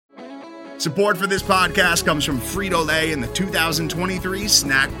Support for this podcast comes from Frito-Lay and the 2023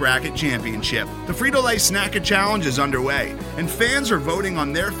 Snack Bracket Championship. The Frito-Lay Snack-A Challenge is underway, and fans are voting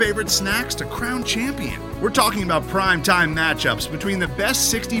on their favorite snacks to crown champion. We're talking about prime-time matchups between the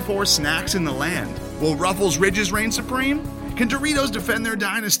best 64 snacks in the land. Will Ruffles Ridges reign supreme? Can Doritos defend their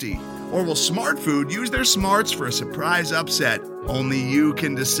dynasty? Or will Smart Food use their smarts for a surprise upset? Only you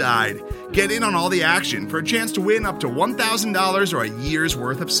can decide. Get in on all the action for a chance to win up to $1,000 or a year's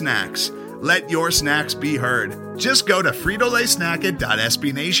worth of snacks. Let your snacks be heard. Just go to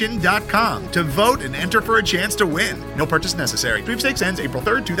fritolaysnacket.sbnation.com to vote and enter for a chance to win. No purchase necessary. Sweepstakes ends April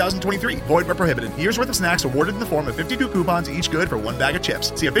 3rd, 2023. Void where prohibited. Year's worth of snacks awarded in the form of 52 coupons, each good for one bag of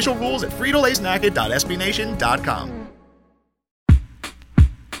chips. See official rules at fritolaysnacket.sbnation.com.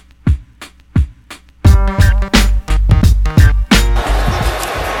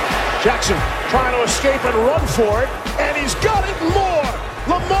 Jackson trying to escape and run for it, and he's got it more.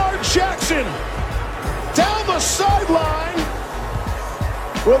 Lamar Jackson down the sideline.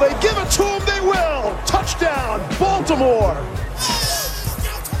 Will they give it to him? They will. Touchdown, Baltimore.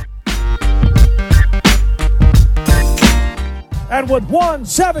 And with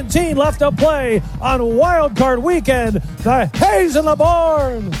 1:17 left to play on Wild Card Weekend, the Hayes in the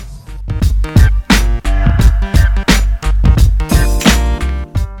barn.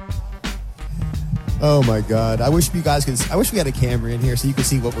 Oh my God! I wish you guys could. I wish we had a camera in here so you could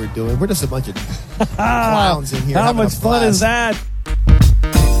see what we're doing. We're just a bunch of clowns in here. How much fun is that?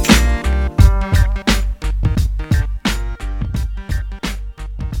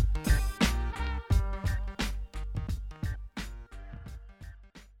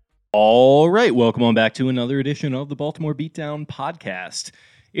 All right, welcome on back to another edition of the Baltimore Beatdown podcast.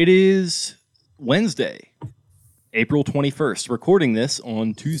 It is Wednesday, April 21st. Recording this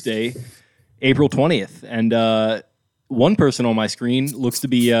on Tuesday, April 20th, and one person on my screen looks to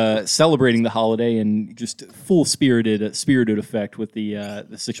be celebrating the holiday in just full spirited effect with the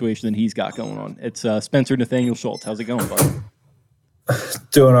situation that he's got going on. It's Spencer Nathaniel Schultz. How's it going, bud?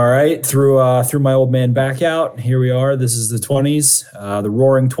 Doing all right. Threw my old man back out. Here we are. This is the 20s, the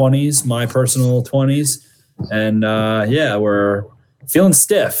roaring 20s, my personal 20s, and we're feeling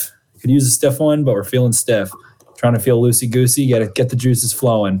stiff. Could use a stiff one, but we're feeling stiff. Trying to feel loosey goosey. Get the juices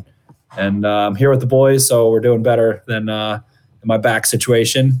flowing. And I'm here with the boys, so we're doing better than in my back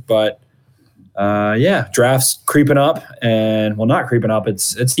situation. But draft's creeping up, and not creeping up.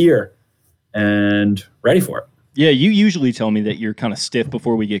 It's here, and ready for it. Yeah, you usually tell me that you're kind of stiff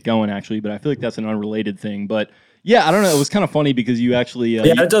before we get going, actually, but I feel like that's an unrelated thing. But yeah, I don't know. It was kind of funny because you actually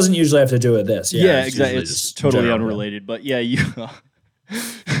it doesn't usually have to do with this. Yeah, exactly. It's totally unrelated. But yeah, you.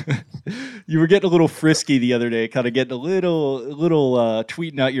 You were getting a little frisky the other day, kind of getting a little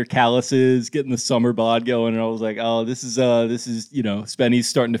tweeting out your calluses, getting the summer bod going, and I was like, oh, this is Spenny's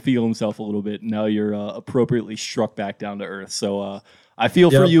starting to feel himself a little bit, and now you're appropriately struck back down to earth. So I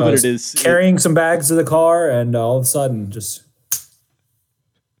feel for you, but it is carrying some bags to the car, and all of a sudden, just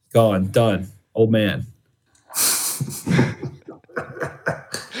gone, done, old man.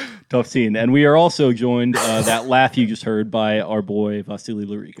 Tough scene. And we are also joined, that laugh you just heard, by our boy, Vasily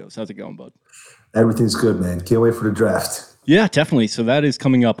Larikos. How's it going, bud? Everything's good, man. Can't wait for the draft. Yeah, definitely. So that is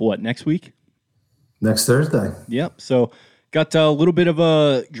coming up, next week? Next Thursday. Yep. So got a little bit of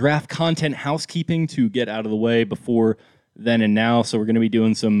a draft content housekeeping to get out of the way before then and now. So we're going to be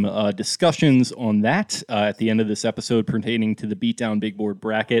doing some discussions on that at the end of this episode pertaining to the Beatdown Big Board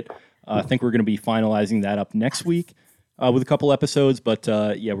bracket. I think we're going to be finalizing that up next week. With a couple episodes, but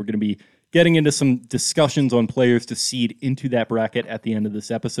we're going to be getting into some discussions on players to seed into that bracket at the end of this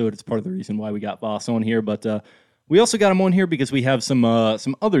episode. It's part of the reason why we got Voss on here, but we also got him on here because we have some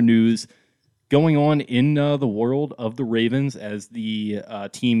other news going on in the world of the Ravens as the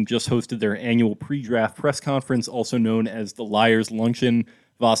team just hosted their annual pre-draft press conference, also known as the Liars Luncheon.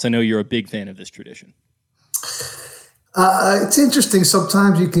 Voss, I know you're a big fan of this tradition. It's interesting.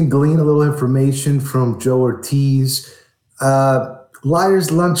 Sometimes you can glean a little information from Joe Ortiz. Liars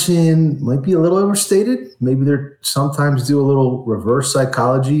Luncheon might be a little overstated. Maybe they're sometimes do a little reverse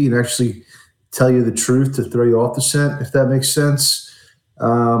psychology and actually tell you the truth to throw you off the scent, if that makes sense.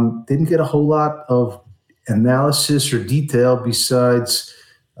 Didn't get a whole lot of analysis or detail besides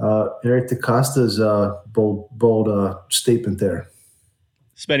Eric DaCosta's bold statement there.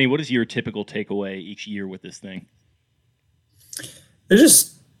 Spenny, what is your typical takeaway each year with this thing? They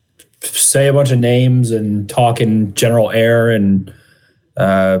just say a bunch of names and talk in general air, and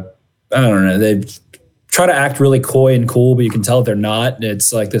I don't know. They try to act really coy and cool, but you can tell they're not.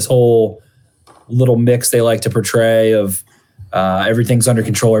 It's like this whole little mix they like to portray of everything's under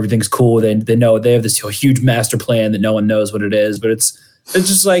control, everything's cool. They know they have this huge master plan that no one knows what it is, but it's It's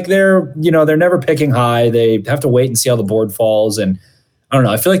just like they're never picking high. They have to wait and see how the board falls. And I don't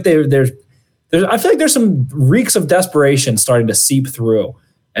know. I feel like there's some reeks of desperation starting to seep through.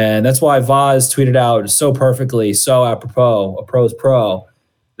 And that's why Vaz tweeted out so perfectly, so apropos, a pro's pro,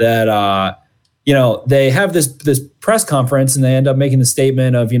 that they have this press conference and they end up making the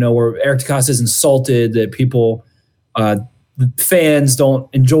statement of, where Eric DeCosta is insulted that people, fans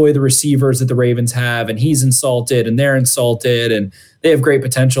don't enjoy the receivers that the Ravens have, and he's insulted and they're insulted and they have great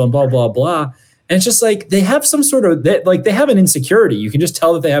potential and blah, blah, blah. And it's just like they have some sort of, they have an insecurity. You can just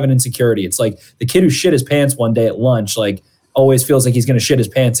tell that they have an insecurity. It's like the kid who shit his pants one day at lunch, like always feels like he's going to shit his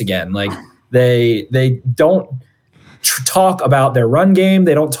pants again. Like they don't talk about their run game.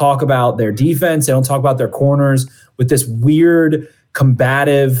 They don't talk about their defense. They don't talk about their corners with this weird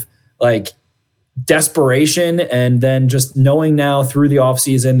combative, like, desperation. And then just knowing now through the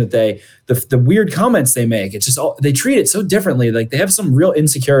offseason that the weird comments they make, it's just they treat it so differently. Like they have some real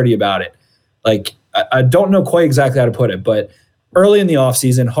insecurity about it. Like I don't know quite exactly how to put it, but early in the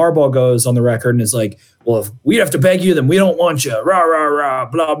offseason, Harbaugh goes on the record and is like, well, if we have to beg you, then we don't want you, rah, rah, rah,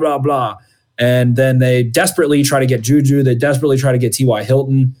 blah, blah, blah. And then they desperately try to get Juju. They desperately try to get T.Y.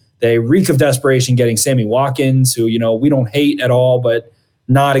 Hilton. They reek of desperation getting Sammy Watkins, who, we don't hate at all, but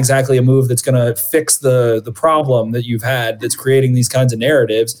not exactly a move that's going to fix the problem that you've had that's creating these kinds of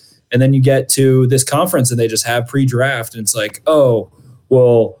narratives. And then you get to this conference and they just have pre-draft and it's like,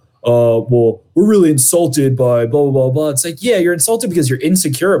 we're really insulted by blah, blah, blah, blah. It's like, yeah, you're insulted because you're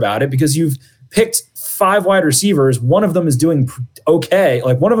insecure about it, because you've picked 5 wide receivers. One of them is doing okay.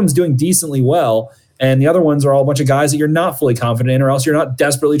 Like one of them is doing decently well. And the other ones are all a bunch of guys that you're not fully confident in, or else you're not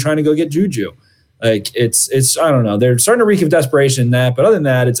desperately trying to go get Juju. Like it's I don't know. They're starting to reek of desperation in that. But other than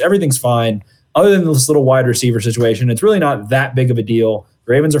that, everything's fine. Other than this little wide receiver situation, it's really not that big of a deal.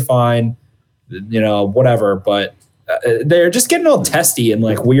 Ravens are fine, whatever. But they're just getting all testy and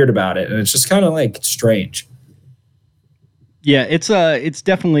like weird about it. And it's just kind of like strange. Yeah, it's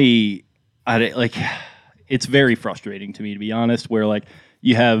definitely it's very frustrating to me, to be honest, where like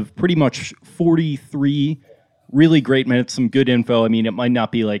you have pretty much 43 really great minutes, some good info. I mean, it might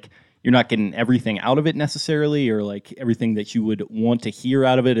not be like you're not getting everything out of it necessarily, or like everything that you would want to hear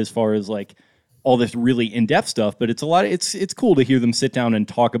out of it as far as like all this really in-depth stuff, but it's it's cool to hear them sit down and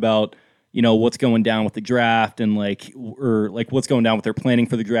talk about, what's going down with the draft and or what's going down with their planning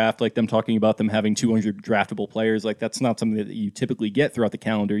for the draft, like them talking about them having 200 draftable players. Like that's not something that you typically get throughout the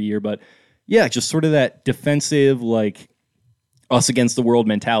calendar year, but yeah, just sort of that defensive, like us against the world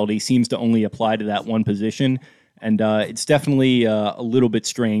mentality seems to only apply to that one position. And it's definitely a little bit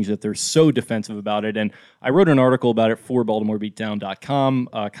strange that they're so defensive about it. And I wrote an article about it for BaltimoreBeatdown.com,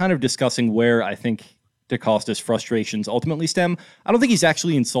 kind of discussing where I think DeCosta's frustrations ultimately stem. I don't think he's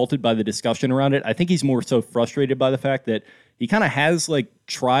actually insulted by the discussion around it. I think he's more so frustrated by the fact that he kind of has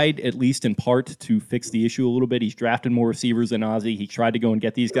tried, at least in part, to fix the issue a little bit. He's drafted more receivers than Ozzie. He tried to go and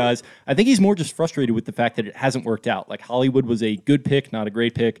get these guys. I think he's more just frustrated with the fact that it hasn't worked out. Like Hollywood was a good pick, not a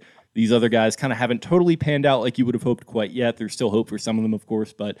great pick. These other guys kind of haven't totally panned out like you would have hoped quite yet. There's still hope for some of them, of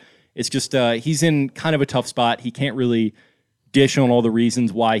course, but it's just he's in kind of a tough spot. He can't really dish on all the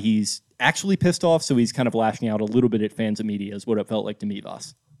reasons why he's actually pissed off, so he's kind of lashing out a little bit at fans and media is what it felt like to me,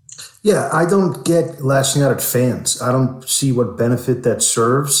 Voss. Yeah, I don't get lashing out at fans. I don't see what benefit that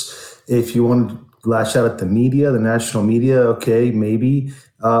serves. If you want to lash out at the media, the national media, okay, maybe.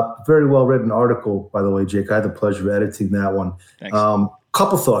 Very well written article, by the way, Jake. I had the pleasure of editing that one. Thanks.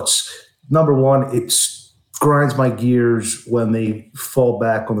 Couple thoughts. Number one, it grinds my gears when they fall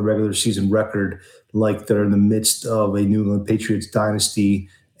back on the regular season record like they're in the midst of a New England Patriots dynasty.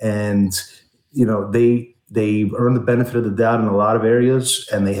 And, they've earned the benefit of the doubt in a lot of areas,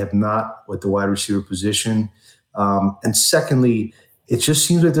 and they have not with the wide receiver position. And secondly, it just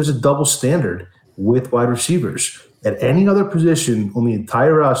seems like there's a double standard with wide receivers. At any other position on the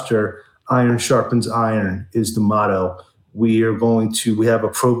entire roster, iron sharpens iron is the motto. We have a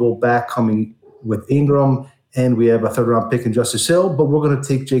Pro Bowl back coming with Ingram, and we have a 3rd-round pick in Justice Hill, but we're going to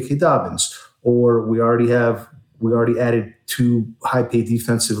take J.K. Dobbins. Or we already added 2 high-paid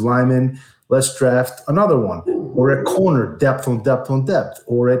defensive linemen. Let's draft another one. Or at corner, depth on depth on depth.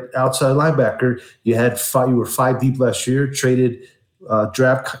 Or at outside linebacker, you were 5 deep last year, traded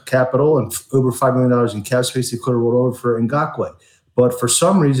draft capital and over $5 million in cap space they could have rolled over for Ngakoue. But for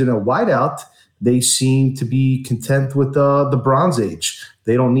some reason, a wideout, they seem to be content with the Bronze Age.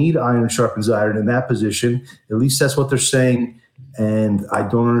 They don't need iron sharpens iron in that position. At least that's what they're saying. And I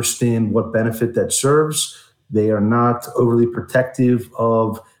don't understand what benefit that serves. They are not overly protective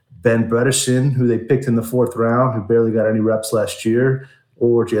of Ben Bredesen, who they picked in the 4th round, who barely got any reps last year,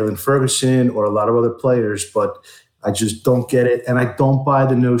 or Jalen Ferguson, or a lot of other players. But I just don't get it. And I don't buy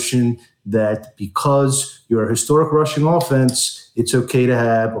the notion that because you're a historic rushing offense, it's okay to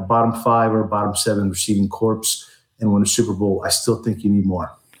have a bottom 5 or a bottom 7 receiving corpse and win a Super Bowl. I still think you need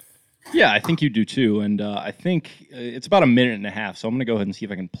more. Yeah, I think you do too. And I think it's about a minute and a half. So I'm going to go ahead and see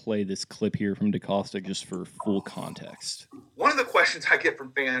if I can play this clip here from DeCosta just for full context. One of the questions I get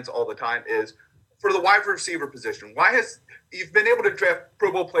from fans all the time is, for the wide receiver position, you've been able to draft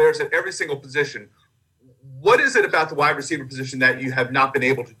Pro Bowl players at every single position. What is it about the wide receiver position that you have not been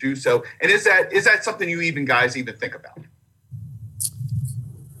able to do so? And is that something you guys even think about?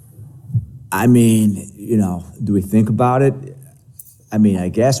 I mean, do we think about it? I mean, I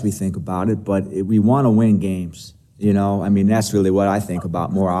guess we think about it, but we want to win games. I mean, that's really what I think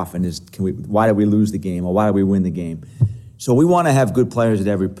about more often is why did we lose the game or why did we win the game? So we want to have good players at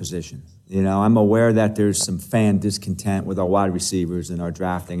every position. I'm aware that there's some fan discontent with our wide receivers and our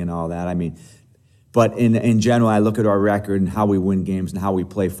drafting and all that. I mean, but in general, I look at our record and how we win games and how we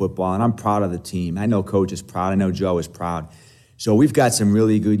play football, and I'm proud of the team. I know Coach is proud. I know Joe is proud. So we've got some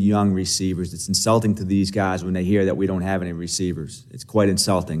really good young receivers. It's insulting to these guys when they hear that we don't have any receivers. It's quite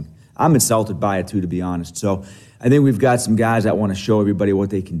insulting. I'm insulted by it, too, to be honest. So I think we've got some guys that want to show everybody what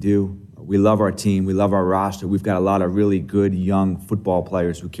they can do. We love our team. We love our roster. We've got a lot of really good young football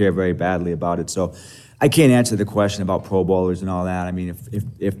players who care very badly about it. So I can't answer the question about Pro Bowlers and all that. I mean,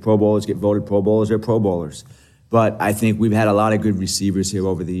 if Pro Bowlers get voted Pro Bowlers, they're Pro Bowlers. But I think we've had a lot of good receivers here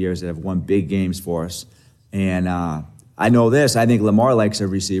over the years that have won big games for us. And I know this. I think Lamar likes our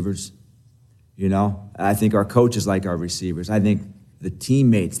receivers. I think our coaches like our receivers. I think the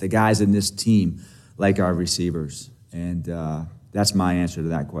teammates, the guys in this team, like our receivers. And that's my answer to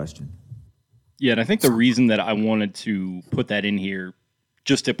that question. Yeah, and I think the reason that I wanted to put that in here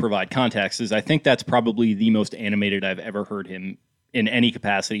just to provide context is I think that's probably the most animated I've ever heard him in any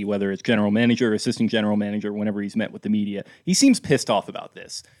capacity, whether it's general manager, assistant general manager, whenever he's met with the media. He seems pissed off about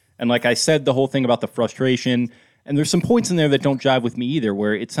this. And like I said, the whole thing about the frustration, and there's some points in there that don't jive with me either,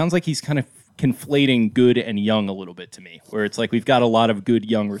 where it sounds like he's kind of conflating good and young a little bit to me, where it's like we've got a lot of good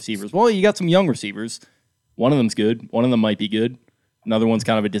young receivers. Well, you got some young receivers. One of them's good. One of them might be good. Another one's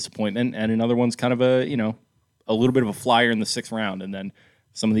kind of a disappointment, and another one's kind of a little bit of a flyer in the 6th round. And then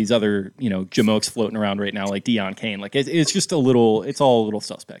some of these other, jamokes floating around right now, like Deion Kane. Like it's just it's all a little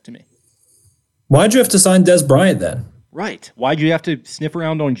suspect to me. Why'd you have to sign Des Bryant then? Right. Why'd you have to sniff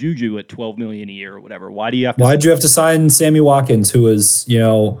around on Juju at $12 million a year or whatever? Why'd you have to sign Sammy Watkins, who is,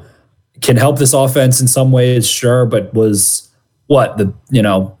 can help this offense in some ways, sure, but was the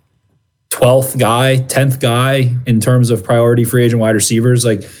 12th guy, 10th guy in terms of priority free agent wide receivers?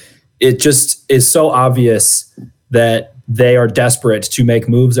 Like, it just is so obvious that they are desperate to make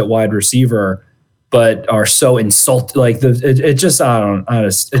moves at wide receiver, but are so insulted. Like, it just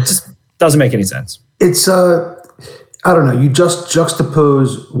doesn't make any sense. It's I don't know. You just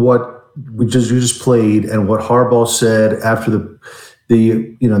juxtapose what you just played and what Harbaugh said after the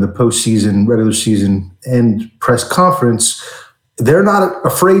postseason, regular season, and press conference. They're not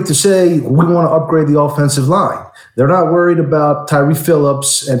afraid to say we want to upgrade the offensive line. They're not worried about Tyree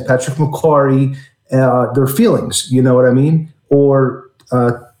Phillips and Patrick McQuarrie, their feelings. You know what I mean? Or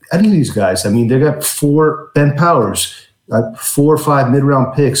any of these guys. I mean, they got 4 Ben Powers, 4 or 5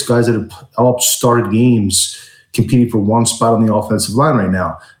 mid-round picks, guys that have all started games, competing for one spot on the offensive line right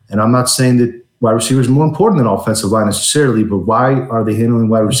now. And I'm not saying that wide receivers are more important than offensive line necessarily, but why are they handling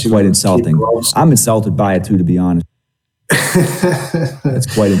wide receivers? It's quite insulting. I'm insulted by it too, to be honest.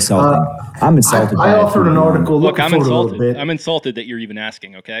 It's quite insulting. I'm insulted by it. I offered an article. Look, I'm insulted. I'm insulted that you're even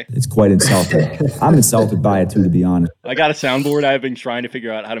asking, okay? It's quite insulting. I'm insulted by it too, to be honest. I got a soundboard. I've been trying to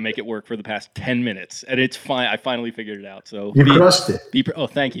figure out how to make it work for the past 10 minutes, and it's fine. I finally figured it out. So you crushed it.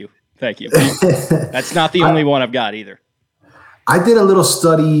 Thank you. That's not the only one I've got either. I did a little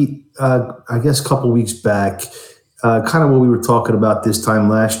study, I guess a couple weeks back, kind of what we were talking about this time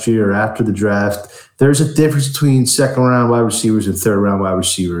last year after the draft. There's a difference between second-round wide receivers and third-round wide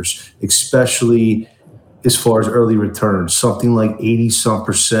receivers, especially as far as early returns. Something like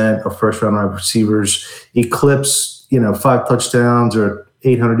 80-some% of first-round wide receivers eclipse, 5 touchdowns or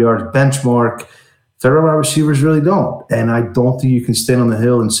 800 yards benchmark. Third-round wide receivers really don't. And I don't think you can stand on the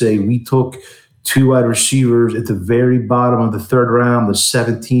hill and say we took 2 wide receivers at the very bottom of the 3rd round, the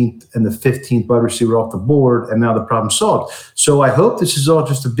 17th and the 15th wide receiver off the board, and now the problem's solved. So I hope this is all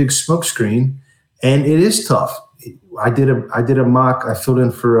just a big smokescreen, and it is tough. I did a mock. I filled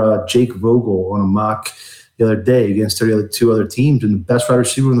in for Jake Vogel on a mock the other day against 2 other teams, and the best wide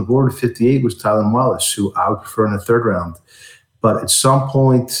receiver on the board at 58 was Tylan Wallace, who I would prefer in the 3rd round. But at some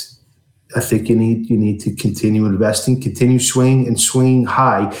point, I think you need to continue investing, continue swinging, and swing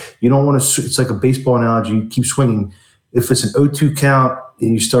high. You don't want to. It's like a baseball analogy. You keep swinging. If it's an 0-2 count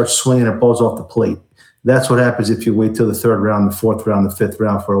and you start swinging, it balls off the plate. That's what happens if you wait till the third round, the fourth round, the fifth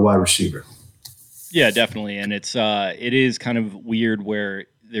round for a wide receiver. Yeah, definitely, and it is kind of weird where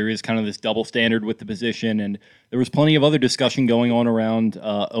there is kind of this double standard with the position, and there was plenty of other discussion going on around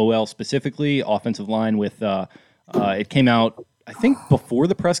OL specifically, offensive line with it came out, I think, before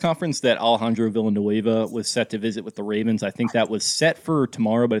the press conference that Alejandro Villanueva was set to visit with the Ravens. I think that was set for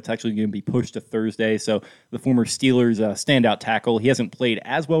tomorrow, but it's actually going to be pushed to Thursday. So the former Steelers standout tackle, he hasn't played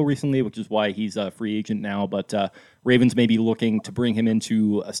as well recently, which is why he's a free agent now, but Ravens may be looking to bring him in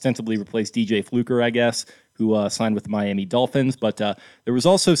to ostensibly replace DJ Fluker, I guess, who signed with the Miami Dolphins. But there was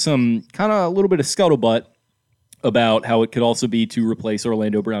also some kind of a little bit of scuttlebutt about how it could also be to replace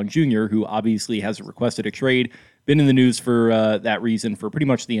Orlando Brown Jr., who obviously hasn't requested a trade, been in the news for that reason for pretty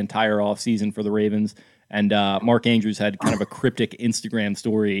much the entire offseason for the Ravens. And Mark Andrews had kind of a cryptic Instagram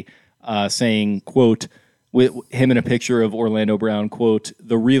story saying, quote, with him in a picture of Orlando Brown, quote,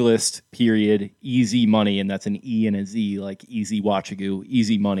 "The realist, period, easy money," and that's an E and a Z, like easy watchagoo,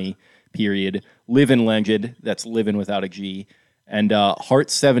 easy money, period, live in legend, that's living without a G, and Heart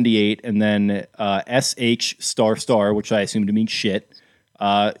 78, and then SH ***, which I assume to mean shit,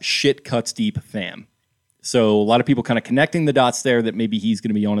 shit cuts deep fam. So a lot of people kind of connecting the dots there that maybe he's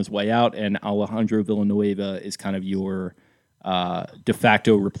going to be on his way out, and Alejandro Villanueva is kind of your de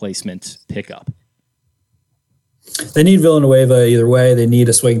facto replacement pickup. They need Villanueva either way. They need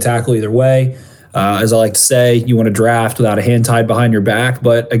a swing tackle either way. As I like to say, you want to draft without a hand tied behind your back.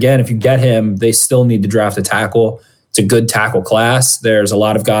 But again, if you get him, they still need to draft a tackle. It's a good tackle class. There's a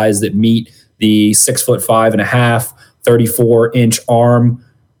lot of guys that meet the 6'5.5", 34-inch arm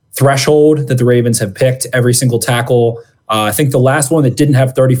threshold that the Ravens have picked every single tackle. I think the last one that didn't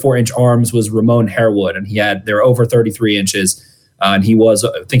have 34-inch arms was Ramon Harewood, and they're over 33 inches. And he was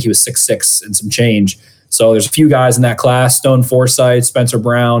 6'6" and some change. So there's a few guys in that class, Stone Forsythe, Spencer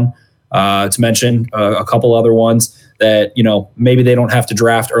Brown, to mention a couple other ones that, maybe they don't have to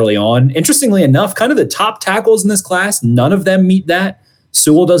draft early on. Interestingly enough, kind of the top tackles in this class, none of them meet that.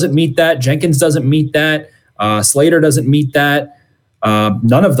 Sewell doesn't meet that. Jenkins doesn't meet that. Slater doesn't meet that.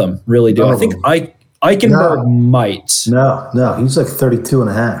 None of them really do. I think Eichenberg might. No, he's like 32 and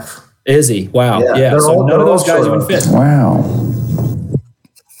a half. Is he? Wow. Yeah. So none of those guys even fit. Wow.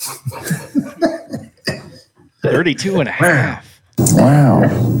 32 and a half. Wow.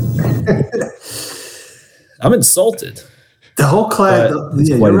 I'm insulted. The whole class.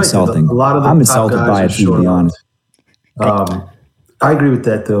 It's quite insulting. A lot of I'm insulted by it, to be honest. I agree with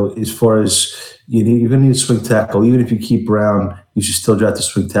that, though, as far as you're going to need a swing tackle. Even if you keep Brown, you should still draft a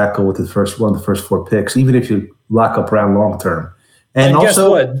swing tackle with one of the first 4 picks, even if you lock up Brown long term. And also, guess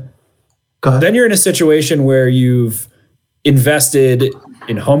what? Go ahead. Then you're in a situation where you've invested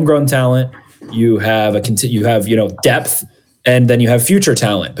in homegrown talent. You have depth, and then you have future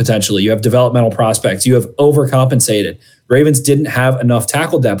talent potentially. You have developmental prospects. You have overcompensated. Ravens didn't have enough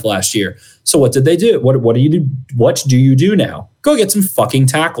tackle depth last year. So what did they do? What do you do? What do you do now? Go get some fucking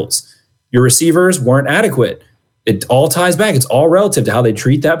tackles. Your receivers weren't adequate. It all ties back. It's all relative to how they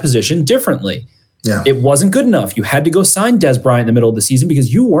treat that position differently. Yeah. It wasn't good enough. You had to go sign Des Bryant in the middle of the season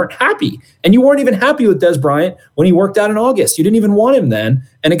because you weren't happy. And you weren't even happy with Des Bryant when he worked out in August. You didn't even want him then.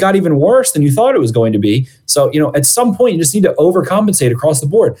 And it got even worse than you thought it was going to be. So, at some point, you just need to overcompensate across the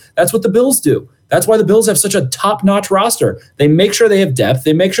board. That's what the Bills do. That's why the Bills have such a top-notch roster. They make sure they have depth.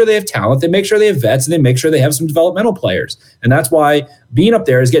 They make sure they have talent. They make sure they have vets. And they make sure they have some developmental players. And that's why being up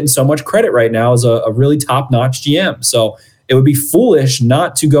there is getting so much credit right now as a really top-notch GM. So it would be foolish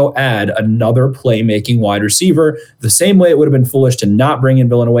not to go add another playmaking wide receiver the same way it would have been foolish to not bring in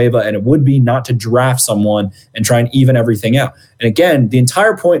Villanueva, and it would be not to draft someone and try and even everything out. And again, the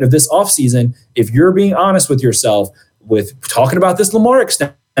entire point of this offseason, if you're being honest with yourself with talking about this Lamar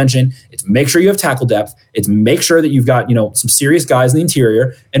extension, it's make sure you have tackle depth. It's make sure that you've got, some serious guys in the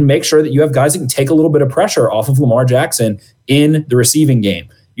interior, and make sure that you have guys that can take a little bit of pressure off of Lamar Jackson in the receiving game.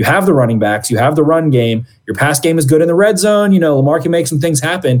 You have the running backs. You have the run game. Your pass game is good in the red zone. Lamar can make some things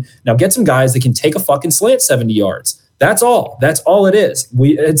happen. Now get some guys that can take a fucking slant 70 yards. That's all. That's all it is.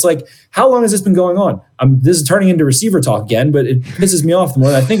 It's like, how long has this been going on? This is turning into receiver talk again, but it pisses me off the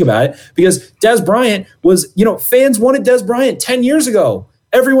more that I think about it because Des Bryant was, fans wanted Des Bryant 10 years ago.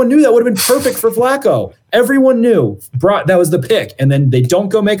 Everyone knew that would have been perfect for Flacco. Everyone knew that was the pick. And then they don't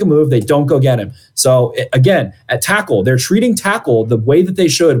go make a move. They don't go get him. So again, at tackle, they're treating tackle the way that they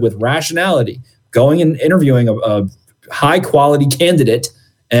should with rationality, going and interviewing a high quality candidate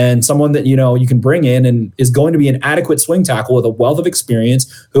and someone that, you can bring in and is going to be an adequate swing tackle with a wealth of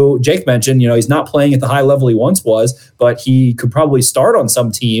experience, who Jake mentioned, he's not playing at the high level he once was, but he could probably start on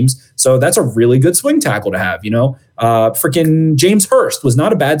some teams. So that's a really good swing tackle to have, freaking James Hurst was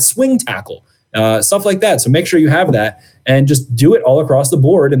not a bad swing tackle. Stuff like that. So make sure you have that and just do it all across the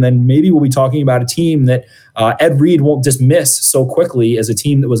board. And then maybe we'll be talking about a team that Ed Reed won't dismiss so quickly as a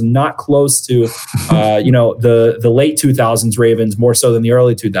team that was not close to, the late 2000s Ravens more so than the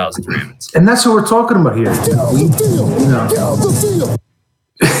early 2000s Ravens. And that's what we're talking about here.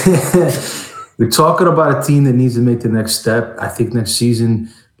 We're talking about a team that needs to make the next step. I think next season,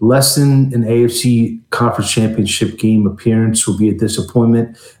 less than an AFC Conference Championship game appearance will be a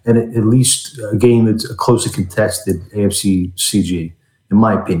disappointment, and at least a game that's a closely contested AFC CG, in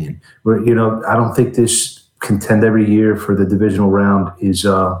my opinion. Where I don't think this contend every year for the divisional round is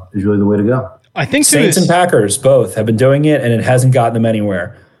really the way to go. I think Saints and Packers both have been doing it, and it hasn't gotten them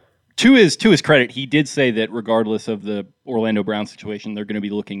anywhere. To his credit, he did say that regardless of the Orlando Brown situation, they're going to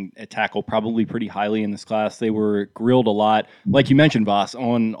be looking at tackle probably pretty highly in this class. They were grilled a lot, like you mentioned, Voss,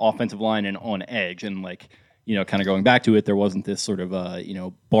 on offensive line and on edge. And kind of going back to it, there wasn't this sort of,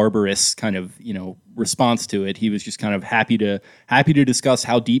 barbarous kind of, response to it. He was just kind of happy to discuss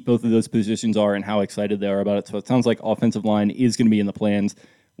how deep both of those positions are and how excited they are about it. So it sounds like offensive line is going to be in the plans,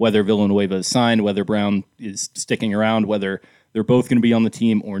 whether Villanueva is signed, whether Brown is sticking around, whether they're both going to be on the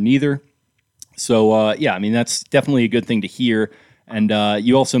team or neither. So, that's definitely a good thing to hear. And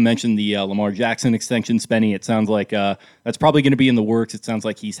you also mentioned the Lamar Jackson extension, Spenny. It sounds like that's probably going to be in the works. It sounds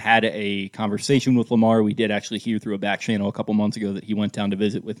like he's had a conversation with Lamar. We did actually hear through a back channel a couple months ago that he went down to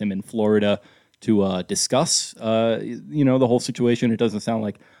visit with him in Florida to discuss, the whole situation. It doesn't sound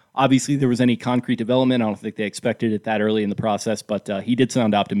like, obviously, there was any concrete development. I don't think they expected it that early in the process, but he did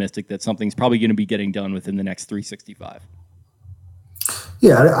sound optimistic that something's probably going to be getting done within the next 365.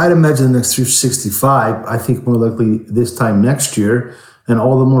 Yeah, I'd imagine the next 365. I think more likely this time next year, and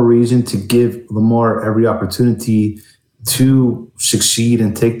all the more reason to give Lamar every opportunity to succeed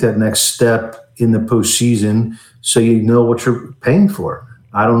and take that next step in the postseason, so you know what you're paying for.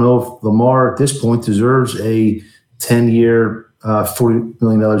 I don't know if Lamar at this point deserves a 10-year, $40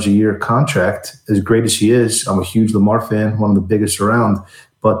 million a year contract. As great as he is, I'm a huge Lamar fan, one of the biggest around.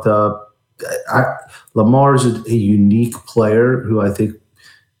 But Lamar is a unique player who I think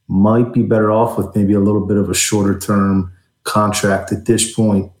might be better off with maybe a little bit of a shorter term contract at this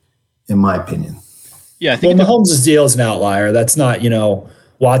point, in my opinion. Yeah, I think Mahomes' deal is an outlier. That's not,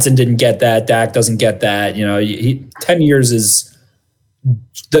 Watson didn't get that. Dak doesn't get that. 10 years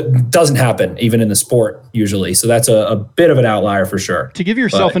that doesn't happen even in the sport usually. So that's a bit of an outlier for sure. To give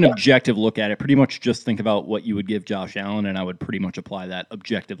yourself an objective look at it, pretty much just think about what you would give Josh Allen, and I would pretty much apply that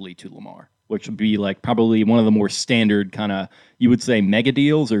objectively to Lamar, which would be like probably one of the more standard kind of, you would say, mega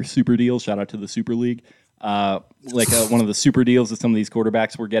deals or super deals. Shout out to the Super League. One of the super deals that some of these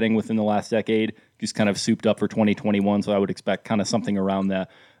quarterbacks were getting within the last decade, just kind of souped up for 2021. So I would expect kind of something around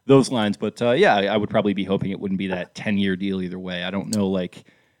those lines. But I would probably be hoping it wouldn't be that 10-year deal either way. I don't know,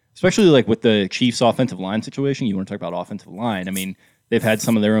 especially with the Chiefs' offensive line situation. You want to talk about offensive line. I mean, they've had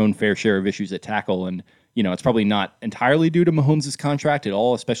some of their own fair share of issues at tackle, and it's probably not entirely due to Mahomes' contract at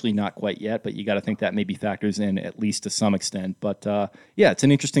all, especially not quite yet, but you got to think that maybe factors in at least to some extent. But it's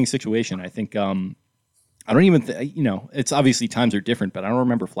an interesting situation. I think I don't even it's obviously times are different, but I don't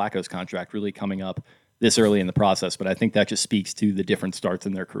remember Flacco's contract really coming up this early in the process, but I think that just speaks to the different starts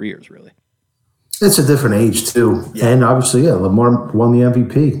in their careers, really. It's a different age too. Yeah. And obviously, Lamar won the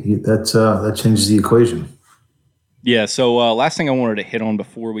MVP. That changes the equation. Yeah, so last thing I wanted to hit on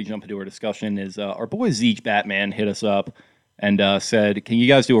before we jump into our discussion is our boy Zeech Batman hit us up and said, can you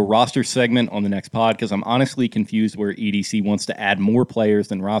guys do a roster segment on the next pod? Because I'm honestly confused where EDC wants to add more players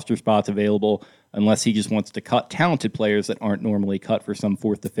than roster spots available, unless he just wants to cut talented players that aren't normally cut for some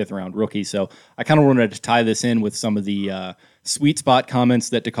 4th to 5th round rookie. So I kind of wanted to tie this in with some of the sweet spot comments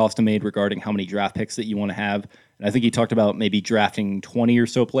that DaCosta made regarding how many draft picks that you want to have. And I think he talked about maybe drafting 20 or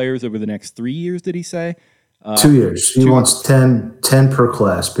so players over the next 3 years, did he say? 2 years. He wants 10 per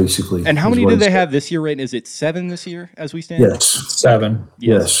class, basically. And how many did they have this year, right? Is it 7 this year as we stand? Yes. 7.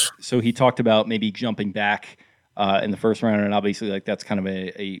 Yes. So he talked about maybe jumping back in the first round, and obviously that's kind of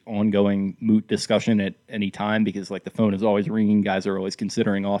a ongoing moot discussion at any time because the phone is always ringing. Guys are always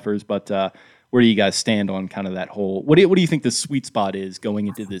considering offers. But where do you guys stand on kind of that whole – what do you think the sweet spot is going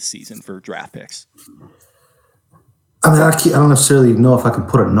into this season for draft picks? I mean, I don't necessarily know if I can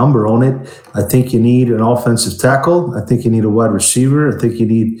put a number on it. I think you need an offensive tackle. I think you need a wide receiver. I think you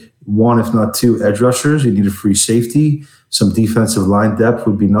need 1, if not 2, edge rushers. You need a free safety. Some defensive line depth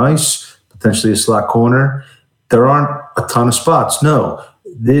would be nice. Potentially a slot corner. There aren't a ton of spots. No.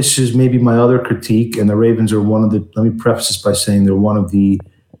 this is maybe my other critique, and the Ravens are let me preface this by saying they're one of the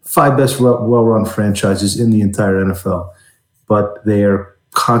 5 best well-run franchises in the entire NFL, but they are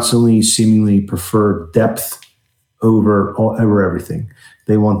constantly seemingly prefer depth over everything.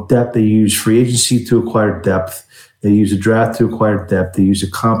 They want depth. They use free agency to acquire depth. They use a draft to acquire depth. They use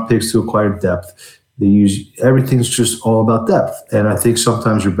a comp picks to acquire depth. Everything's just all about depth. And I think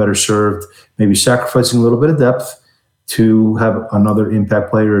sometimes you're better served maybe sacrificing a little bit of depth to have another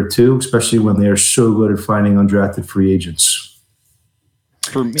impact player or two, especially when they are so good at finding undrafted free agents.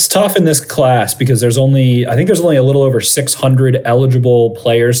 It's tough in this class because there's only a little over 600 eligible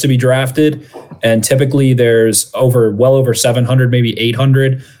players to be drafted. And typically there's well over 700, maybe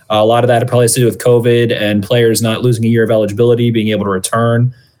 800. A lot of that probably has to do with COVID and players not losing a year of eligibility, being able to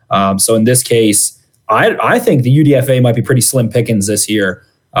return. So in this case, I think the UDFA might be pretty slim pickings this year.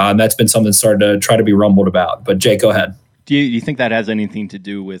 That's been something started to try to be rumbled about. But Jake, go ahead. Do you think that has anything to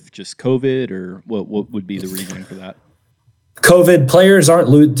do with just COVID, or what would be the reasoning for that? COVID players aren't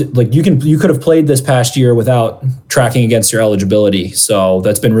you could have played this past year without tracking against your eligibility. So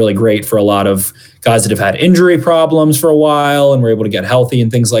that's been really great for a lot of guys that have had injury problems for a while and were able to get healthy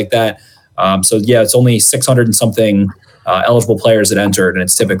and things like that. So yeah, it's only 600 and something eligible players that entered, and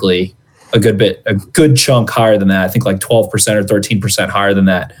it's typically a good chunk higher than that. I think like 12% or 13% higher than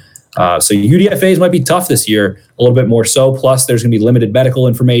that. So UDFAs might be tough this year, a little bit more so. Plus, there's going to be limited medical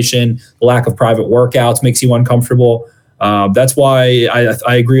information. The lack of private workouts makes you uncomfortable. That's why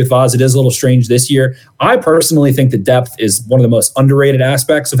I agree with Vaz. It is a little strange this year. I personally think that depth is one of the most underrated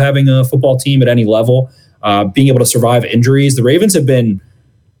aspects of having a football team at any level. Being able to survive injuries. The Ravens have been,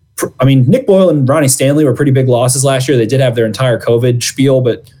 Nick Boyle and Ronnie Stanley were pretty big losses last year. They did have their entire COVID spiel,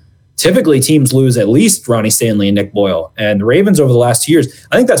 but typically teams lose at least Ronnie Stanley and Nick Boyle. And the Ravens over the last 2 years,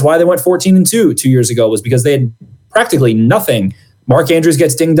 I think that's why they went 14-2 2 years ago, was because they had practically nothing. Mark Andrews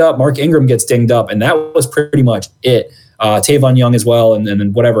gets dinged up. Mark Ingram gets dinged up. And that was pretty much it. Tavon Young as well, and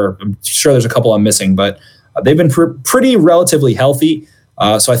then whatever. I'm sure there's a couple I'm missing, but they've been pretty relatively healthy.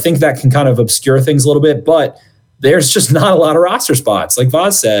 So I think that can kind of obscure things a little bit, but there's just not a lot of roster spots. Like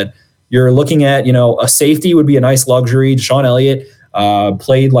Vaz said, you're looking at, a safety would be a nice luxury. Deshaun Elliott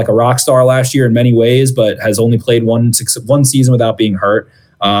played like a rock star last year in many ways, but has only played one season without being hurt.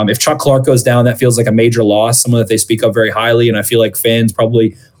 If Chuck Clark goes down, that feels like a major loss, someone that they speak of very highly, and I feel like fans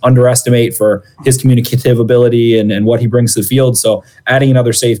probably underestimate for his communicative ability and what he brings to the field. So adding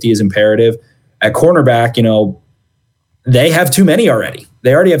another safety is imperative. At cornerback, they have too many already.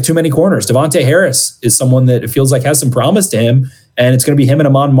 They already have too many corners. Devontae Harris is someone that it feels like has some promise to him, and it's going to be him and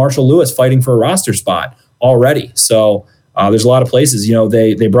Amon Marshall-Lewis fighting for a roster spot already. So there's a lot of places.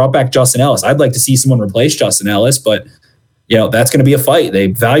 They brought back Justin Ellis. I'd like to see someone replace Justin Ellis, but that's going to be a fight. They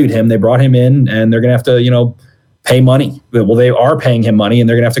valued him. They brought him in, and they're going to have to, pay money. Well, they are paying him money, and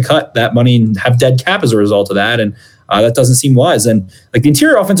they're going to have to cut that money and have dead cap as a result of that. And that doesn't seem wise. And like the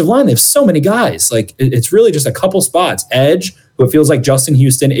interior offensive line, they have so many guys. Like it's really just a couple spots. Edge, who it feels like Justin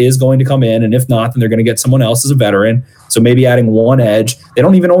Houston is going to come in, and if not, then they're going to get someone else as a veteran. So maybe adding one edge. They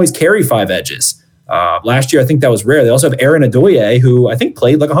don't even always carry 5 edges. Last year, I think that was rare. They also have Aaron Adoye, who I think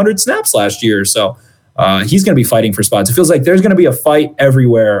played like 100 snaps last year. So he's going to be fighting for spots. It feels like there's going to be a fight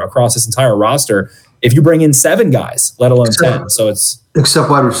everywhere across this entire roster if you bring in 7 guys, let alone 10. So it's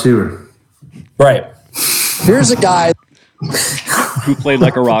except wide receiver. Right. Here's a guy who played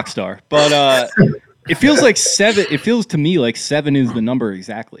like a rock star. But it feels like 7. It feels to me like 7 is the number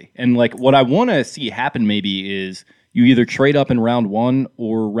exactly. And like what I want to see happen maybe is you either trade up in round 1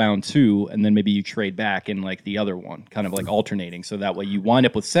 or round 2, and then maybe you trade back in like the other one, kind of like alternating. So that way you wind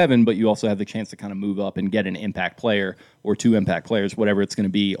up with 7, but you also have the chance to kind of move up and get an impact player or 2 impact players, whatever it's going to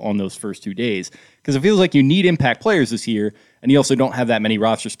be on those first 2 days. Because it feels like you need impact players this year, and you also don't have that many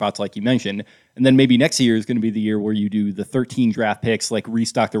roster spots like you mentioned. And then maybe next year is going to be the year where you do the 13 draft picks, like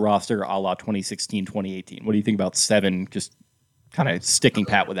restock the roster a la 2016, 2018. What do you think about 7 just kind of sticking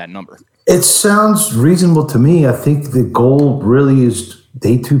pat with that number? It sounds reasonable to me. I think the goal really is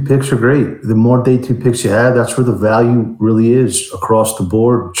day 2 picks are great. The more day 2 picks you have, that's where the value really is across the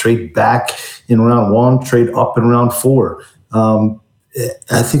board. Trade back in round 1, trade up in round 4.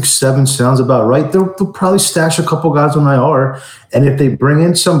 I think 7 sounds about right. They'll probably stash a couple guys on IR. And if they bring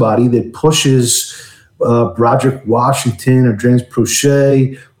in somebody that pushes Broderick Washington or James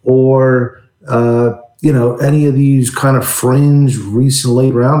Prochet or any of these kind of fringe recent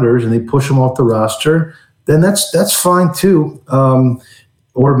late rounders, and they push them off the roster, then that's fine too.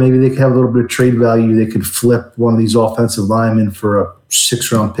 Or maybe they could have a little bit of trade value. They could flip one of these offensive linemen for a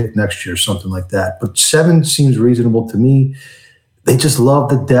 6th round pick next year, something like that. But 7 seems reasonable to me. they just love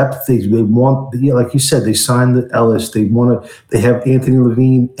the depth. They want, like you said, they signed the Ellis. They have Anthony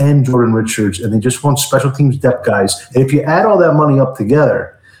Levine and Jordan Richards, and they just want special teams depth guys. And if you add all that money up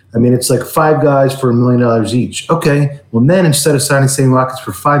together, I mean, it's like 5 guys for $1 million each. Okay, well then instead of signing St. Rockets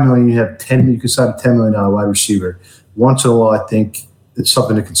for $5 million, you have 10. You can sign a $10 million wide receiver. Once in a while, I think it's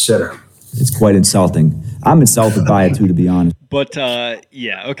something to consider. It's quite insulting. I'm insulted by it too, to be honest. But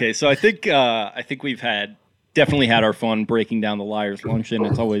yeah, okay. So I think we've definitely had our fun breaking down the Liars Luncheon.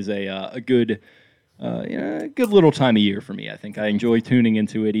 It's always a good little time of year for me. I think I enjoy tuning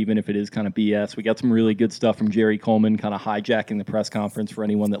into it, even if it is kind of BS. We got some really good stuff from Jerry Coleman, kind of hijacking the press conference for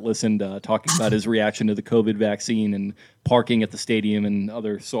anyone that listened, talking about his reaction to the COVID vaccine and parking at the stadium and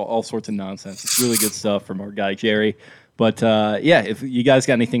all sorts of nonsense. It's really good stuff from our guy Jerry. But yeah, if you guys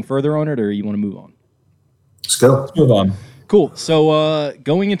got anything further on it, or you want to move on? Let's go. Let's move on. Cool. So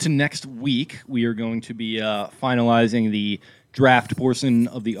going into next week, we are going to be finalizing the draft portion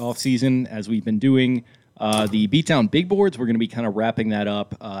of the offseason as we've been doing. The Beatdown Big Boards, we're going to be kind of wrapping that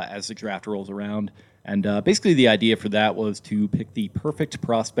up as the draft rolls around. And basically the idea for that was to pick the perfect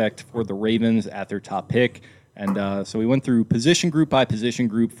prospect for the Ravens at their top pick. And so we went through position group by position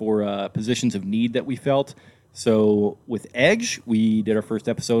group for positions of need that we felt. So with Edge, we did our first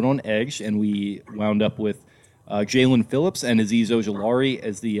episode on Edge, and we wound up with Jalen Phillips and Azeez Ojulari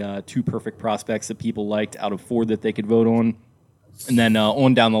as the 2 perfect prospects that people liked out of 4 that they could vote on. And then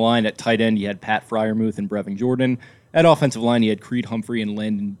on down the line at tight end, you had Pat Freiermuth and Brevin Jordan. At offensive line, you had Creed Humphrey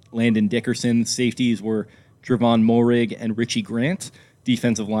and Landon Dickerson. Safeties were Trevon Moehrig and Richie Grant.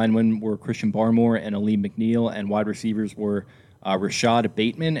 Defensive linemen were Christian Barmore and Aleem McNeil. And wide receivers were Rashad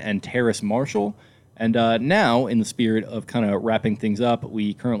Bateman and Terrace Marshall. And now, in the spirit of kind of wrapping things up,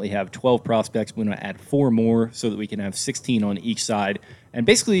 we currently have 12 prospects. We're going to add 4 more so that we can have 16 on each side. And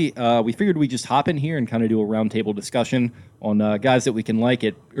basically, we figured we'd just hop in here and kind of do a roundtable discussion on guys that we can like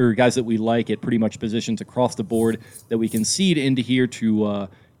it, or guys that we like at pretty much positions across the board that we can seed into here to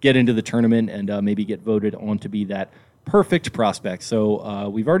get into the tournament and maybe get voted on to be that perfect prospect. So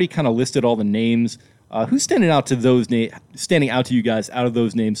we've already kind of listed all the names. Who's standing out to you guys out of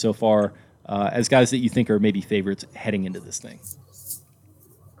those names so far? As guys that you think are maybe favorites heading into this thing?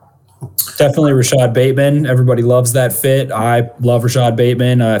 Definitely Rashad Bateman. Everybody loves that fit. I love Rashad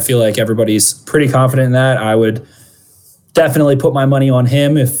Bateman. I feel like everybody's pretty confident in that. I would definitely put my money on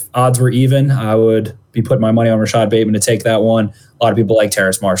him. If odds were even, I would be putting my money on Rashad Bateman to take that one. A lot of people like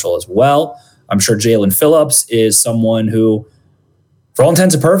Terrace Marshall as well. I'm sure Jalen Phillips is someone who, for all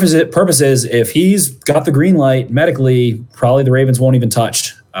intents and purposes, if he's got the green light medically, probably the Ravens won't even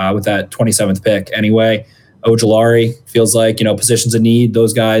touch with that 27th pick anyway. Ojulari feels like, positions of need,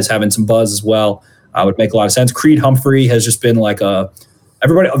 those guys having some buzz as well would make a lot of sense. Creed Humphrey has just been like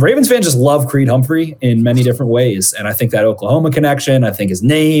Ravens fans just love Creed Humphrey in many different ways. And I think that Oklahoma connection, I think his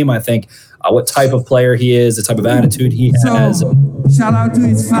name, I think what type of player he is, the type of attitude he has. Shout out to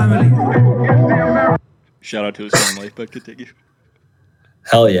his family. Shout out to his family, but continue.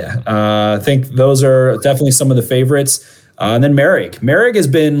 Hell yeah. I think those are definitely some of the favorites. And then Merrick has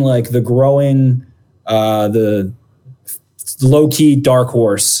been like the growing, the low-key dark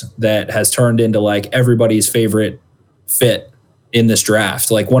horse that has turned into like everybody's favorite fit in this draft.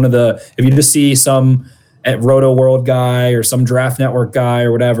 Like if you just see some at Roto World guy or some Draft Network guy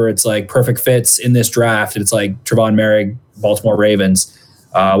or whatever, it's like perfect fits in this draft. It's like Trevon Merrick, Baltimore Ravens,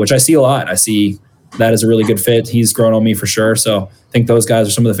 which I see a lot. I see that as a really good fit. He's grown on me for sure. So I think those guys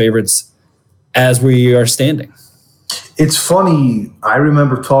are some of the favorites as we are standing. It's funny. I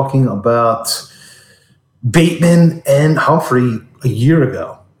remember talking about Bateman and Humphrey a year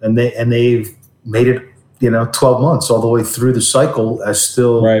ago, and they've made it 12 months all the way through the cycle as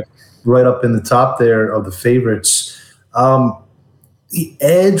still right up in the top there of the favorites. The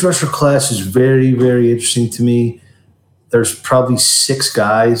edge rusher class is very, very interesting to me. There's probably 6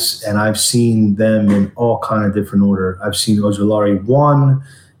 guys, and I've seen them in all kind of different order. I've seen Ojulari 1.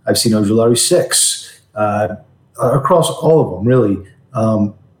 I've seen Ojulari 6. Across all of them, really. I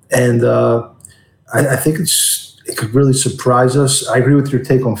think it could really surprise us. I agree with your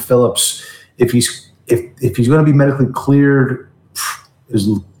take on Phillips. If he's going to be medically cleared, there's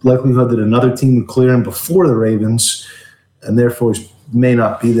likelihood that another team would clear him before the Ravens, and therefore he may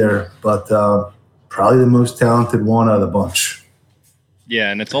not be there. But probably the most talented one out of the bunch. Yeah,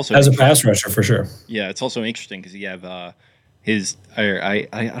 and it's also as a pass rusher for sure. Yeah, it's also interesting because you have I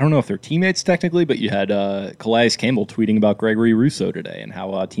don't know if they're teammates technically, but you had Calais Campbell tweeting about Gregory Rousseau today and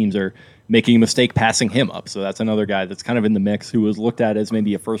how teams are making a mistake passing him up. So that's another guy that's kind of in the mix who was looked at as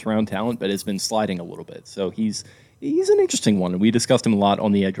maybe a first-round talent, but has been sliding a little bit. So he's an interesting one, and we discussed him a lot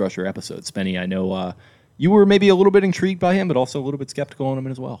on the edge rusher episode. Spenny, I know you were maybe a little bit intrigued by him, but also a little bit skeptical on him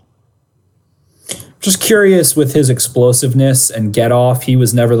as well. Just curious with his explosiveness and get off. He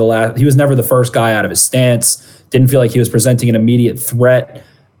was never the first guy out of his stance. Didn't feel like he was presenting an immediate threat.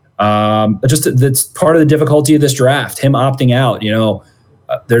 That's part of the difficulty of this draft. Him opting out.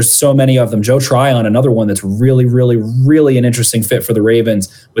 There's so many of them. Joe Tryon, another one that's really, really, really an interesting fit for the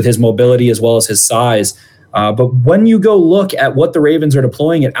Ravens with his mobility as well as his size. But when you go look at what the Ravens are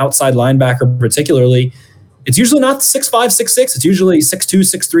deploying at outside linebacker, particularly, it's usually not 6'5", 6'6". It's usually 6'2",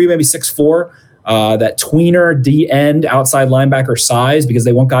 6'3", maybe 6'4". That tweener D-end outside linebacker size, because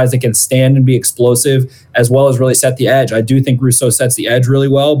they want guys that can stand and be explosive as well as really set the edge. I do think Rousseau sets the edge really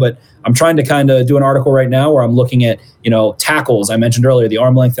well, but I'm trying to kind of do an article right now where I'm looking at, tackles. I mentioned earlier, the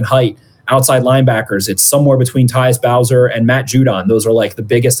arm length and height. Outside linebackers, it's somewhere between Tyus Bowser and Matt Judon. Those are like the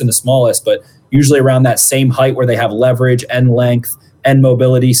biggest and the smallest, but usually around that same height where they have leverage and length and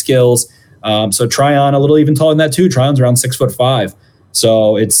mobility skills. So Tryon a little even taller than that too. Tryon's around 6'5".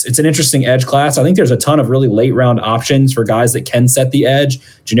 So it's an interesting edge class. I think there's a ton of really late round options for guys that can set the edge.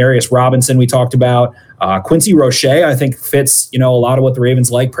 Janarius Robinson we talked about. Quincy Roche I think fits a lot of what the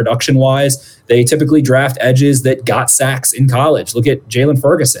Ravens like production wise. They typically draft edges that got sacks in college. Look at Jalen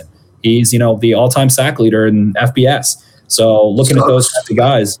Ferguson. He's the all-time sack leader in FBS. So looking at those types of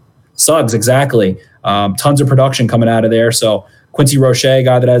guys, Suggs exactly. Tons of production coming out of there. So Quincy Roche, a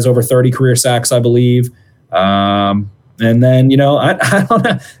guy that has over 30 career sacks, I believe. And then, I don't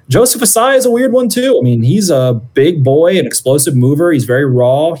know. Joseph Asai is a weird one too. I mean, he's a big boy, an explosive mover. He's very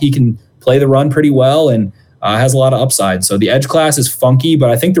raw. He can play the run pretty well and has a lot of upside. So the edge class is funky,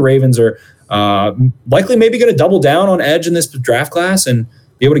 but I think the Ravens are likely maybe going to double down on edge in this draft class and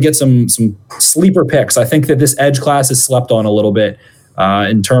be able to get some sleeper picks. I think that this edge class is slept on a little bit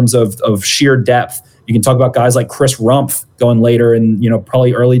in terms of sheer depth. You can talk about guys like Chris Rumpf going later in,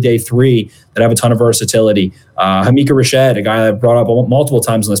 probably early day 3 that have a ton of versatility. Hamika Rashad, a guy I've brought up multiple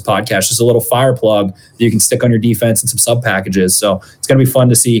times on this podcast, just a little fire plug that you can stick on your defense and some sub packages. So it's going to be fun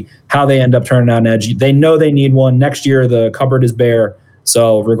to see how they end up turning out an edge. They know they need one. Next year, the cupboard is bare.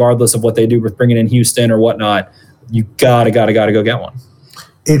 So regardless of what they do with bringing in Houston or whatnot, you gotta go get one.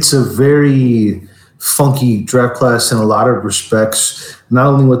 It's a very funky draft class in a lot of respects, not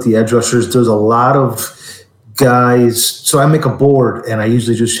only with the edge rushers. There's a lot of guys. So I make a board and I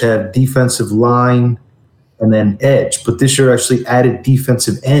usually just have defensive line and then edge, but this year I actually added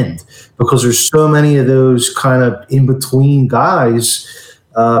defensive end because there's so many of those kind of in between guys.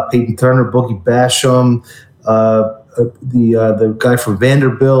 Peyton Turner, Boogie Basham, the guy from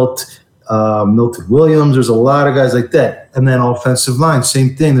Vanderbilt, Milton Williams. There's a lot of guys like that. And then offensive line,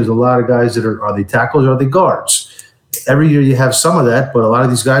 same thing. There's a lot of guys that are they tackles or are they guards? Every year you have some of that, but a lot of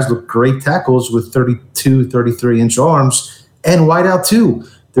these guys look great tackles with 32, 33-inch arms and wide out too.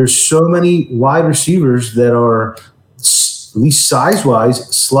 There's so many wide receivers that are, at least size-wise,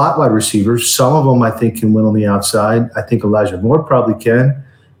 slot wide receivers. Some of them I think can win on the outside. I think Elijah Moore probably can.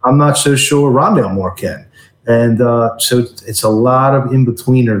 I'm not so sure Rondale Moore can. And so it's a lot of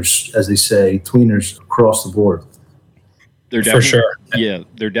in-betweeners, as they say, tweeners across the board. For sure. Yeah,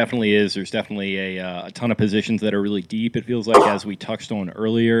 there definitely is. There's definitely a ton of positions that are really deep, it feels like, as we touched on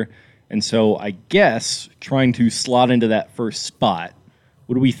earlier. And so I guess trying to slot into that first spot,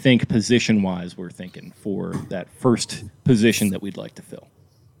 what do we think position-wise we're thinking for that first position that we'd like to fill?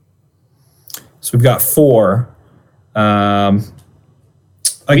 So we've got 4. I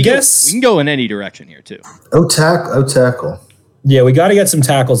guess we can go in any direction here too. Tackle. Yeah, we got to get some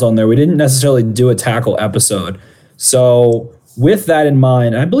tackles on there. We didn't necessarily do a tackle episode. So with that in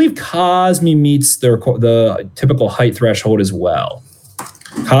mind, I believe Cosme meets the typical height threshold as well.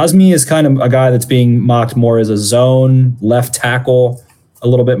 Cosme is kind of a guy that's being mocked more as a zone left tackle, a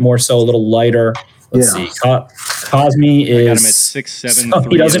little bit more so, a little lighter. Let's see. Cosme is... I got him at 6'7", so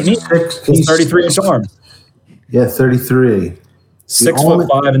he doesn't meet 33-inch arms. Yeah, 33.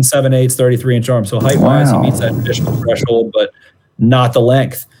 6'5" and 7/8", 33-inch arms. So height-wise, he meets that traditional threshold, but not the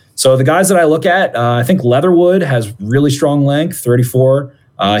length. So the guys that I look at, I think Leatherwood has really strong length, 34.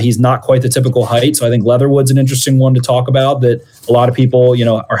 He's not quite the typical height, so I think Leatherwood's an interesting one to talk about. That a lot of people,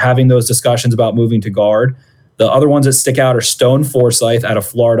 are having those discussions about moving to guard. The other ones that stick out are Stone Forsythe out of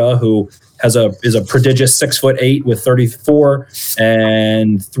Florida, who is a prodigious 6'8" with 34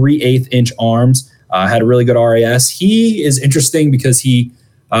 and 3/8-inch arms. Had a really good RAS. He is interesting because he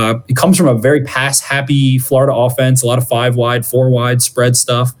comes from a very pass-happy Florida offense, a lot of 5-wide, 4-wide spread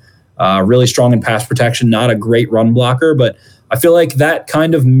stuff, really strong in pass protection, not a great run blocker, but I feel like that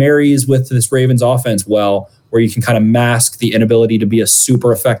kind of marries with this Ravens offense well, where you can kind of mask the inability to be a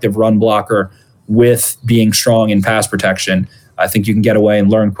super effective run blocker with being strong in pass protection. I think you can get away and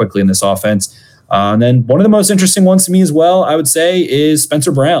learn quickly in this offense. And then one of the most interesting ones to me as well, I would say, is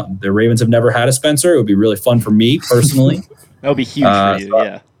Spencer Brown. The Ravens have never had a Spencer. It would be really fun for me personally. That would be huge for you,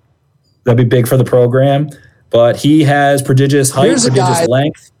 yeah. That'd be big for the program. But he has prodigious height, prodigious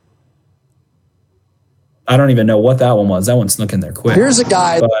length. I don't even know what that one was. That one snuck in there quick. Here's a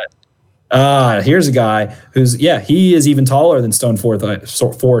guy. Here's a guy who's, he is even taller than Stone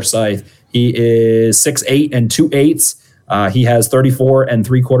Forsythe. He is 6'8" and 2/8. He has 34 and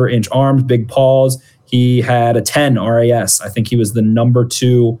 3/4 inch arms, big paws. He had a 10 RAS. I think he was the number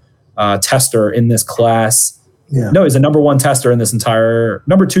 2 tester in this class. Yeah. No, he's the number 1 tester in this entire,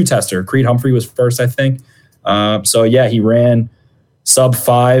 number 2 tester. Creed Humphrey was first, I think. He ran sub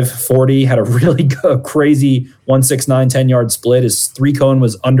 540, had a really crazy 1.69 10-yard split. His 3-cone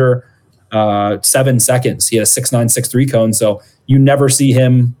was under 7 seconds. He had a 6.963 cone, so you never see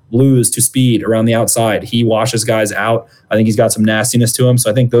him lose to speed around the outside. He washes guys out. I think he's got some nastiness to him, so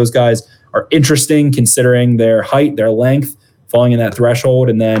I think those guys are interesting considering their height, their length, falling in that threshold.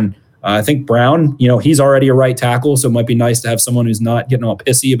 And then I think Brown, he's already a right tackle, so it might be nice to have someone who's not getting all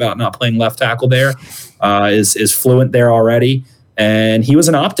pissy about not playing left tackle there, is fluent there already. And he was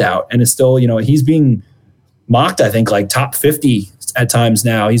an opt-out and is still, he's being mocked, I think, like top 50 at times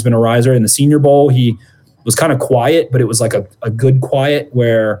now. He's been a riser in the Senior Bowl. He was kind of quiet, but it was like a good quiet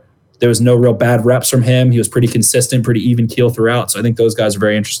where there was no real bad reps from him. He was pretty consistent, pretty even keel throughout. So I think those guys are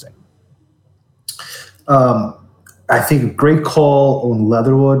very interesting. I think a great call on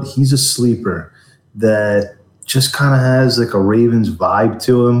Leatherwood. He's a sleeper that just kind of has like a Ravens vibe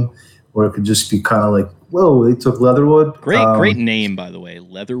to him, where it could just be kind of like, whoa, they took Leatherwood. Great name, by the way,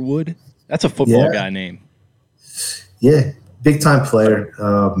 Leatherwood. That's a football guy name. Yeah, big time player.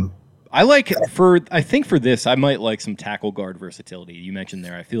 I think for this, I might like some tackle guard versatility you mentioned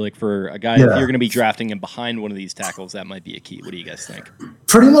there. I feel like for a guy, if you're going to be drafting him behind one of these tackles, that might be a key. What do you guys think?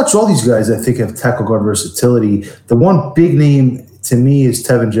 Pretty much all these guys, I think, have tackle guard versatility. The one big name to me is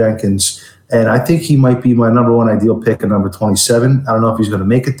Tevin Jenkins, and I think he might be my number 1 ideal pick at number 27. I don't know if he's going to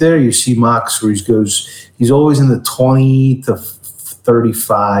make it there. You see mocks where he's always in the 20 to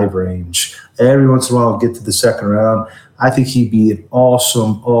 35 range. Every once in a while, I'll get to the second round. I think he'd be an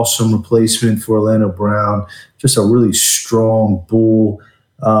awesome replacement for Orlando Brown. Just a really strong bull,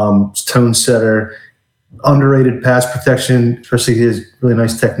 tone setter, underrated pass protection, especially his really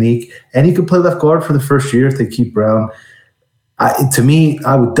nice technique. And he could play left guard for the first year if they keep Brown. To me,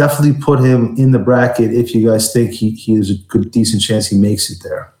 I would definitely put him in the bracket if you guys think he has a decent chance he makes it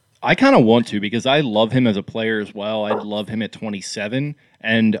there. I kind of want to because I love him as a player as well. I'd love him at 27.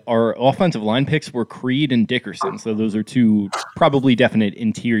 And our offensive line picks were Creed and Dickerson. So those are 2 probably definite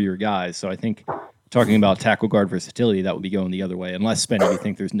interior guys. So I think talking about tackle guard versatility, that would be going the other way. Unless, Spenny, you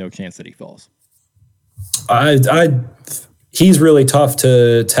think there's no chance that he falls. He's really tough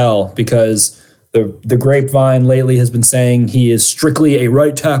to tell because the grapevine lately has been saying he is strictly a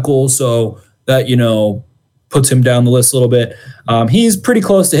right tackle. So that, puts him down the list a little bit. He's pretty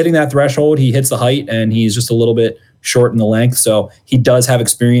close to hitting that threshold. He hits the height and he's just a little bit short in the length. So he does have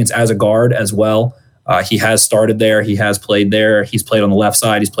experience as a guard as well. He has started there. He has played there. He's played on the left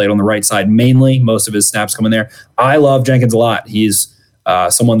side. He's played on the right side mainly. Most of his snaps come in there. I love Jenkins a lot. He's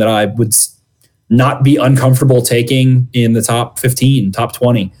someone that I would not be uncomfortable taking in the top 15, top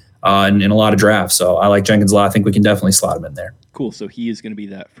 20 in a lot of drafts. So I like Jenkins a lot. I think we can definitely slot him in there. Cool. So he is going to be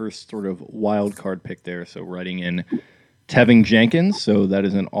that first sort of wild card pick there. So writing in Tevin Jenkins. So that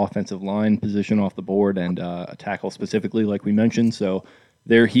is an offensive line position off the board and a tackle specifically, like we mentioned. So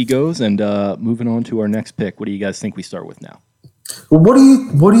there he goes. And moving on to our next pick. What do you guys think we start with now? Well, what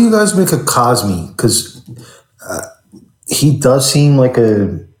do you guys make of Cosme? Because he does seem like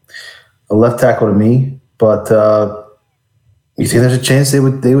a left tackle to me, but you think there's a chance they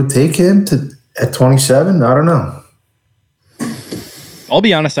would take him at 27? I don't know. I'll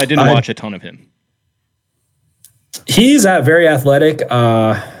be honest, I didn't watch a ton of him. He's very athletic.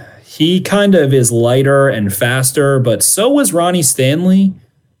 He kind of is lighter and faster, but so was Ronnie Stanley.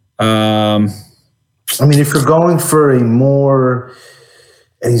 I mean, if you're going for a more,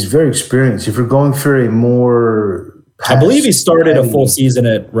 and he's very experienced, if you're going for a more, I believe he started a full season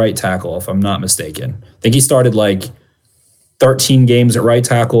at right tackle, if I'm not mistaken. I think he started like 13 games at right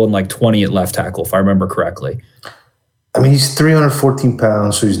tackle and like 20 at left tackle, if I remember correctly. I mean, he's 314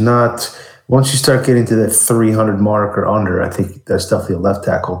 pounds, so he's not, once you start getting to that 300 mark or under, I think that's definitely a left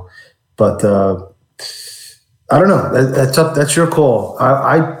tackle. But I don't know. That's your call.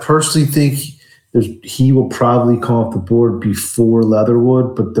 I personally think he will probably come off the board before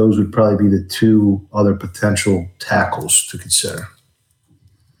Leatherwood, but those would probably be the 2 other potential tackles to consider.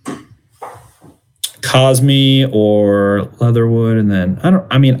 Cosme or Leatherwood, and then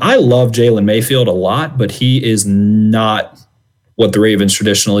I love Jalen Mayfield a lot, but he is not what the Ravens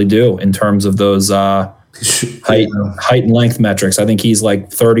traditionally do in terms of those height and length metrics. I think he's like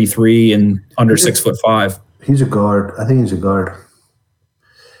 33 and under 6'5". He's a guard. I think he's a guard.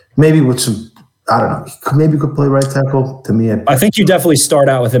 Maybe with some, I don't know. Maybe could play right tackle. To me, I think you definitely start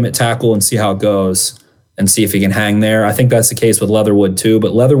out with him at tackle and see how it goes and see if he can hang there. I think that's the case with Leatherwood too,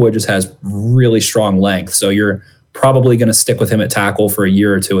 but Leatherwood just has really strong length. So you're probably going to stick with him at tackle for a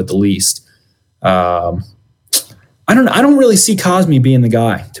year or two at the least. I don't really see Cosme being the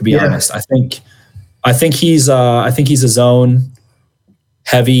guy, to be honest. I think he's a zone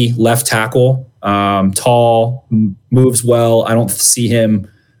heavy left tackle, tall, moves well. I don't see him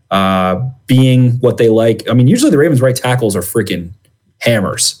being what they like. I mean, usually the Ravens right tackles are freaking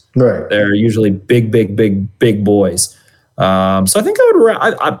hammers. Right. They're usually big boys. So I think I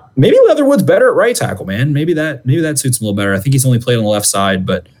would maybe Leatherwood's better at right tackle, man. Maybe that suits him a little better. I think he's only played on the left side,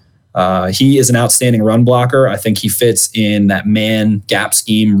 but he is an outstanding run blocker. I think he fits in that man gap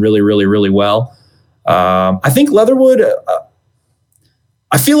scheme really, really, really well. I think Leatherwood,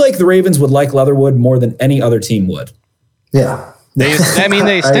 I feel like the Ravens would like Leatherwood more than any other team would. Yeah. They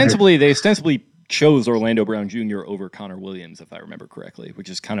ostensibly chose Orlando Brown Jr. over Connor Williams, if I remember correctly, which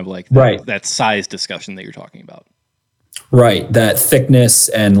is kind of like that size discussion that you're talking about. Right. That thickness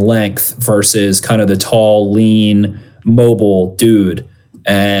and length versus kind of the tall, lean, mobile dude.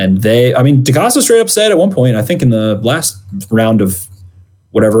 And DeCosta straight up said at one point, I think in the last round of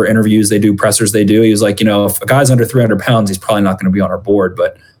whatever interviews they do, pressers they do, he was like, if a guy's under 300 pounds, he's probably not going to be on our board.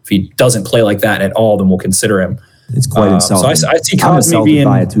 But if he doesn't play like that at all, then we'll consider him. It's quite insulting. So I see Cosme being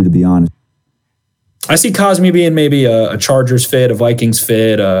by it too, to be honest. I see Cosme being maybe a Chargers fit, a Vikings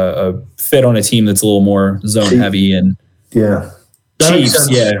fit, a fit on a team that's a little more zone heavy, and Chiefs,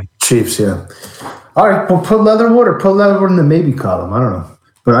 Chiefs, yeah. All right, well, put Leatherwood in the maybe column. I don't know,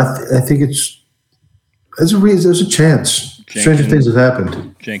 but I think there's a chance. Stranger things have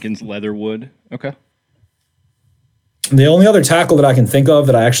happened. Jenkins, Leatherwood, okay. The only other tackle that I can think of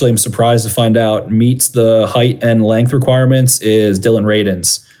that I actually am surprised to find out meets the height and length requirements is Dylan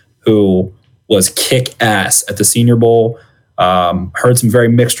Radins, who was kick-ass at the Senior Bowl. Heard some very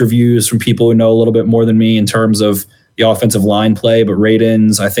mixed reviews from people who know a little bit more than me in terms of the offensive line play, but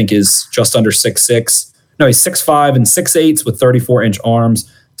Radins, I think, is just under 6'6". No, he's 6'5" and 6'8" with 34-inch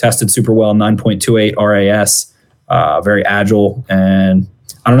arms, tested super well, 9.28 RAS, very agile, and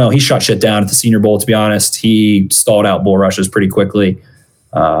I don't know, he shot shit down at the Senior Bowl, to be honest. He stalled out bull rushes pretty quickly.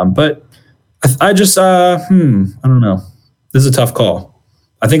 But I just, I don't know. This is a tough call.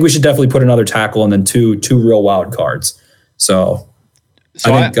 I think we should definitely put another tackle and then two real wild cards. So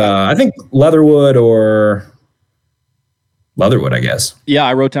I think Leatherwood, I guess. Yeah,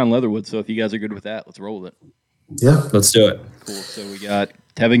 I wrote down Leatherwood, so if you guys are good with that, let's roll with it. Yeah. Let's do it. Cool. So we got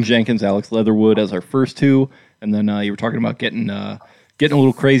Tevin Jenkins, Alex Leatherwood as our first two, and then you were talking about getting a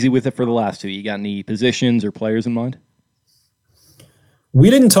little crazy with it for the last two. You got any positions or players in mind? We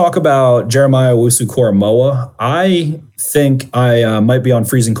didn't talk about Jeremiah Owusu-Koramoah. I think I might be on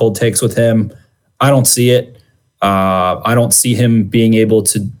freezing cold takes with him. I don't see it. I don't see him being able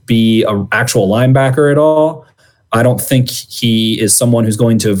to be an actual linebacker at all. I don't think he is someone who's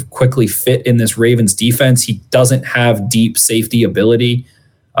going to quickly fit in this Ravens defense. He doesn't have deep safety ability.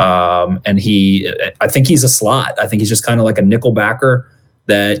 And I think he's a slot. I think he's just kind of like a nickel backer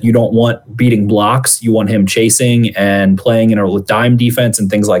that you don't want beating blocks. You want him chasing and playing in a dime defense and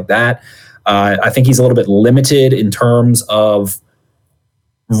things like that. I think he's a little bit limited in terms of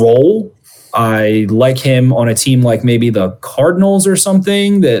role. I like him on a team like maybe the Cardinals or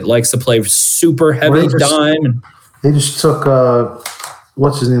something that likes to play super heavy dime. They just took,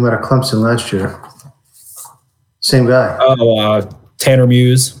 what's his name out of Clemson last year? Same guy. Tanner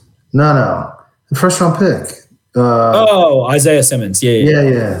Muse. No. The first round pick. Isaiah Simmons.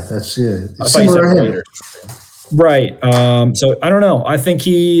 Yeah. That's it. Right. So I don't know. I think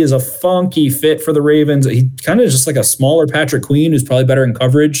he is a funky fit for the Ravens. He kind of just like a smaller Patrick Queen, who's probably better in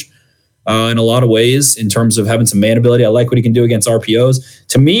coverage in a lot of ways in terms of having some man ability. I like what he can do against RPOs.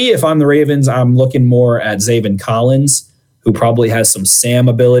 To me, if I'm the Ravens, I'm looking more at Zaven Collins, who probably has some Sam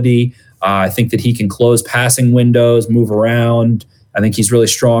ability. I think that he can close passing windows, move around. I think he's really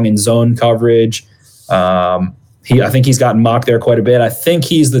strong in zone coverage. I think he's gotten mocked there quite a bit. I think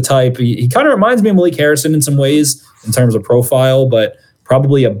he's the type, he kind of reminds me of Malik Harrison in some ways in terms of profile, but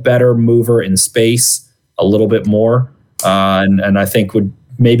probably a better mover in space a little bit more. And I think would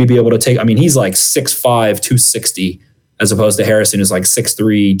maybe be able to take, he's like 6'5", 260, as opposed to Harrison who's like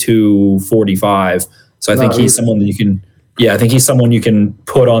 6'3", 245. So I think he's someone that you can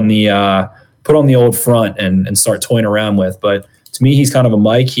put on the put on the old front and start toying around with. But to me, he's kind of a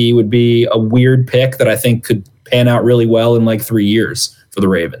Mike. He would be a weird pick that I think could pan out really well in like 3 years for the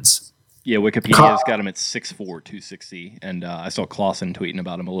Ravens. Yeah, Wikipedia's got him at 6'4", 260, and I saw Clausen tweeting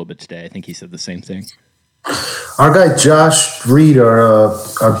about him a little bit today. I think he said the same thing. Our guy Josh Reed, our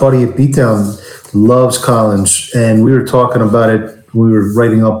buddy at Beatdown, loves Collins, and we were talking about it. We were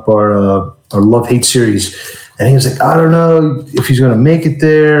writing up our love-hate series, and he was like, I don't know if he's going to make it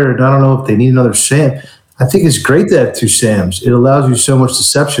there, and I don't know if they need another Sam. I think it's great to have two Sams. It allows you so much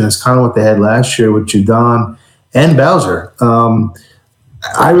deception. It's kind of what they had last year with Judon and Bowser.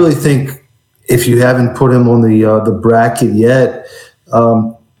 I really think if you haven't put him on the bracket yet,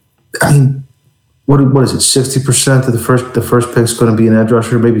 I mean, what is it? 60% of the first pick is going to be an edge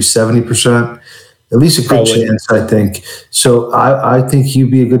rusher, maybe 70%. At least a good chance, I think. So I think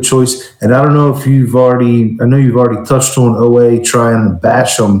he'd be a good choice. And I don't know if you've already touched on OA trying to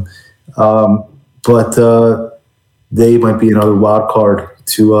bash him, but they might be another wild card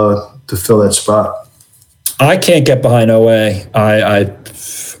to fill that spot. I can't get behind OA.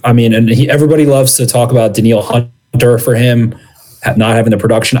 I mean, and everybody loves to talk about Danielle Hunter for him not having the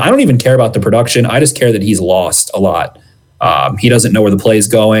production. I don't even care about the production. I just care that he's lost a lot. He doesn't know where the play is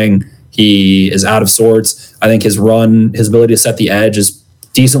going. He is out of sorts. I think his ability to set the edge is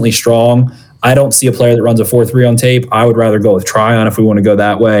decently strong. I don't see a player that runs a 4.3 on tape. I would rather go with Tryon if we want to go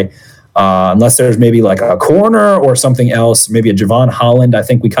that way. Unless there's maybe like a corner or something else, maybe a Javon Holland. I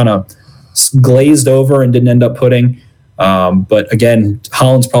think we kind of glazed over and didn't end up putting. But again,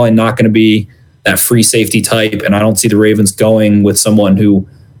 Holland's probably not going to be that free safety type, and I don't see the Ravens going with someone who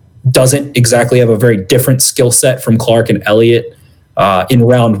doesn't exactly have a very different skill set from Clark and Elliott in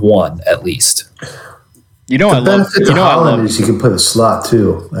round one, at least. The benefit to Holland is he can play the slot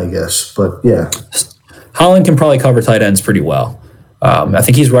too, I guess. But yeah, Holland can probably cover tight ends pretty well. I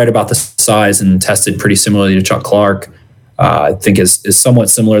think he's right about the size and tested pretty similarly to Chuck Clark. I think is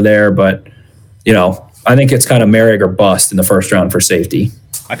somewhat similar there, but I think it's kind of Merrick or bust in the first round for safety.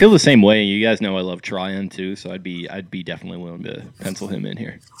 I feel the same way. You guys know I love Tryon too, so I'd be definitely willing to pencil him in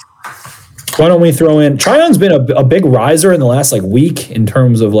here. Why don't we throw in Tryon's been a big riser in the last week in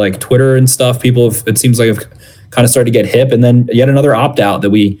terms of Twitter and stuff. People it seems like have kind of started to get hip, and then yet another opt out that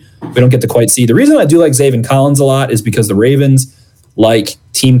we don't get to quite see. The reason I do like Zaven Collins a lot is because the Ravens like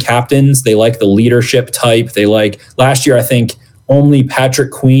team captains. They like the leadership type. They like last year I think only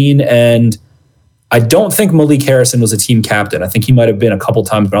Patrick Queen and I don't think Malik Harrison was a team captain. I think he might have been a couple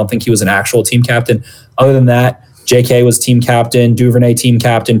times, but I don't think he was an actual team captain. Other than that, JK was team captain, Duvernay team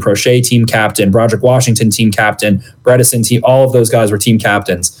captain, Prochet team captain, Broderick Washington team captain, Bredesen team. All of those guys were team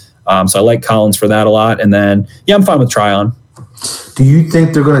captains. So I like Collins for that a lot. And then, I'm fine with Tryon. Do you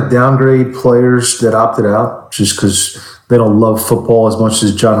think they're going to downgrade players that opted out just because they don't love football as much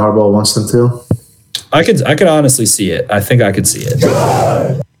as John Harbaugh wants them to? I could honestly see it. I think I could see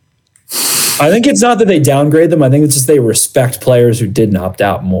it. I think it's not that they downgrade them. I think it's just they respect players who didn't opt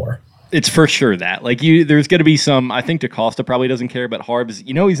out more. It's for sure that there's going to be some. I think DaCosta probably doesn't care, but Harbs,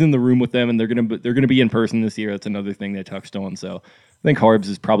 he's in the room with them, and they're going to be in person this year. That's another thing they touched on. So I think Harbs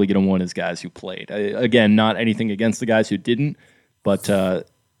is probably going to want his guys who played. Again, not anything against the guys who didn't, but I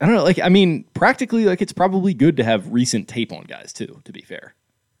don't know. Practically, it's probably good to have recent tape on guys too. To be fair.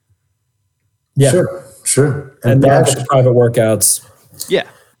 Yeah, sure. And private workouts. Yeah.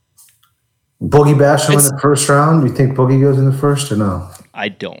 Boogie Basham in the first round. Do you think Boogie goes in the first or no? I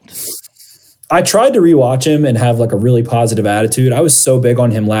don't. I tried to rewatch him and have a really positive attitude. I was so big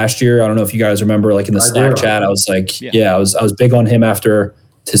on him last year. I don't know if you guys remember, in the Slack chat, I was I was big on him after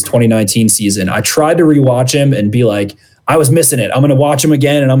his 2019 season. I tried to rewatch him and be I was missing it. I'm going to watch him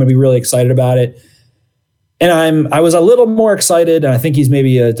again and I'm going to be really excited about it. And I was a little more excited. And I think he's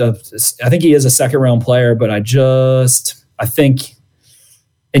maybe I think he is a second round player, but I think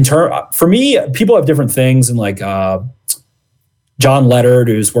for me, people have different things, and John Leonard,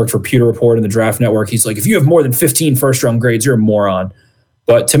 who's worked for Pewter Report and the Draft Network, he's if you have more than 15 first-round grades, you're a moron.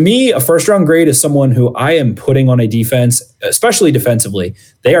 But to me, a first-round grade is someone who I am putting on a defense, especially defensively.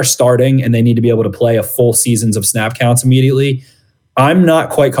 They are starting, and they need to be able to play a full seasons of snap counts immediately. I'm not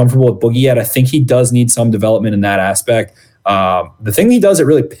quite comfortable with Boogie yet. I think he does need some development in that aspect. The thing he does that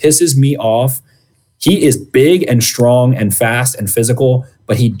really pisses me off, he is big and strong and fast and physical,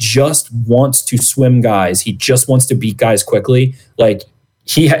 but he just wants to swim guys. He just wants to beat guys quickly.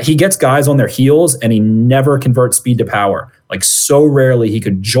 He gets guys on their heels and he never converts speed to power. So rarely he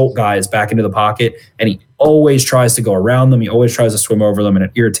could jolt guys back into the pocket, and he always tries to go around them. He always tries to swim over them, and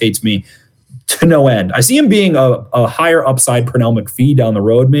it irritates me to no end. I see him being a higher upside Pernell McPhee down the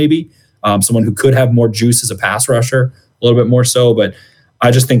road, maybe someone who could have more juice as a pass rusher, a little bit more so, but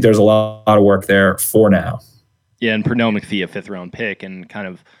I just think there's a lot of work there for now. Yeah, and Pernell McPhee, a 5th-round pick, and kind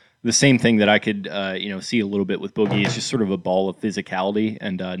of the same thing that I could see a little bit with Boogie is just sort of a ball of physicality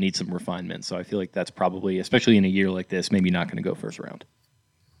and needs some refinement. So I feel like that's probably, especially in a year like this, maybe not going to go first round.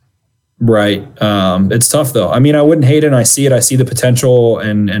 Right. It's tough though. I mean, I wouldn't hate it. And I see it. I see the potential,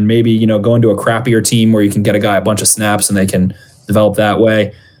 and maybe, going to a crappier team where you can get a guy a bunch of snaps and they can develop that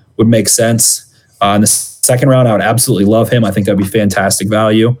way would make sense. In the second round, I would absolutely love him. I think that'd be fantastic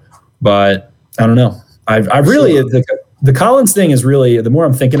value, but I don't know. I really, the Collins thing is really, the more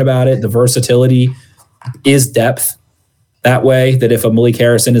I'm thinking about it, the versatility is depth that way, that if a Malik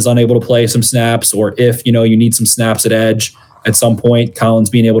Harrison is unable to play some snaps, or if, you need some snaps at edge at some point, Collins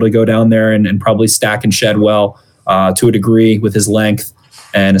being able to go down there and probably stack and shed well to a degree with his length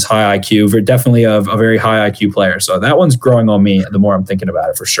and his high IQ. Definitely a very high IQ player. So that one's growing on me the more I'm thinking about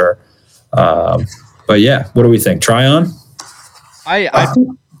it, for sure. But yeah, what do we think? Tryon?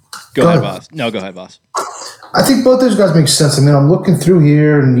 Go ahead, boss. No, go ahead, boss. I think both those guys make sense. I mean, I'm looking through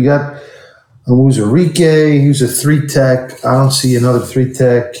here, and you got Uzurike, who's a 3-tech. I don't see another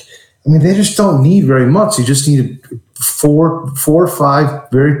 3-tech. I mean, they just don't need very much. You just need four or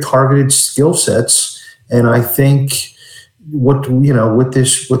five very targeted skill sets, and I think with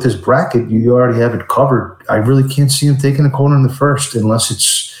this bracket, you already have it covered. I really can't see him taking a corner in the first unless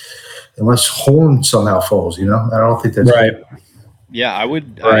Horn somehow falls. I don't think that's right. Yeah, I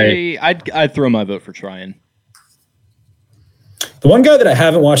would. Right. I'd throw my vote for Tryon. The one guy that I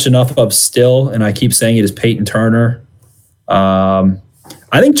haven't watched enough of still, and I keep saying it, is Peyton Turner.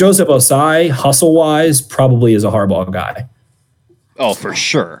 I think Joseph Osai, hustle-wise, probably is a Harbaugh guy. Oh, for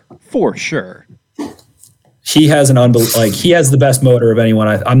sure. For sure. He has he has the best motor of anyone.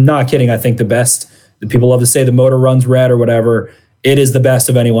 I'm not kidding. I think the best. People love to say the motor runs red or whatever. It is the best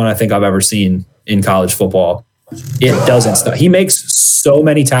of anyone I think I've ever seen in college football. It doesn't stop. He makes so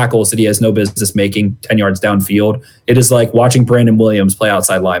many tackles that he has no business making 10 yards downfield. It is like watching Brandon Williams play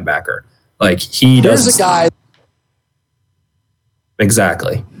outside linebacker. Like, he doesn't. There's a guy.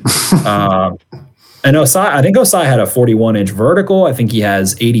 Exactly. And Osai, I think Osai had a 41-inch vertical. I think he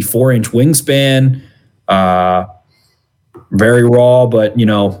has 84-inch wingspan. Very raw, but,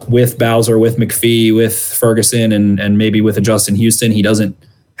 with Bowser, with McPhee, with Ferguson, and maybe with a Justin Houston, he doesn't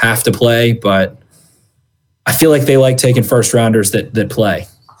have to play, but I feel like they like taking first-rounders that play.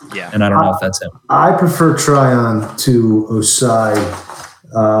 Yeah. And I don't know if that's him. I prefer Tryon to Osai.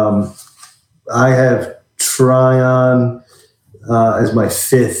 I have Tryon as my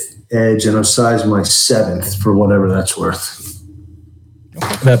 5th edge, and Osai is my 7th, for whatever that's worth.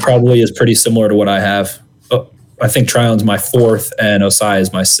 That probably is pretty similar to what I have. I think Tryon's my 4th, and Osai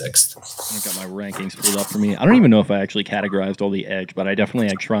is my 6th. I've got my rankings pulled up for me. I don't even know if I actually categorized all the edge, but I definitely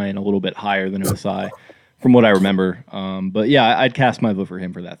had Tryon a little bit higher than Osai from what I remember. But yeah, I'd cast my vote for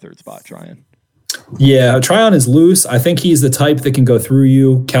him for that 3rd spot, Tryon. Yeah, Tryon is loose. I think he's the type that can go through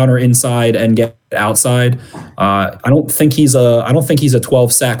you, counter inside, and get outside. I don't think he's a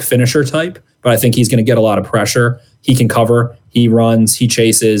 12 sack finisher type, but I think he's going to get a lot of pressure. He can cover. He runs. He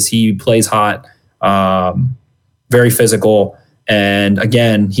chases. He plays hot. Very physical. And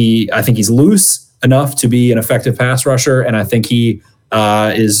again, I think he's loose enough to be an effective pass rusher, and I think he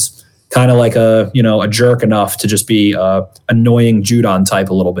is kind of like a jerk enough to just be a annoying Judon type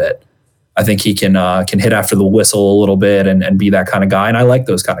a little bit. I think he can hit after the whistle a little bit and be that kind of guy, and I like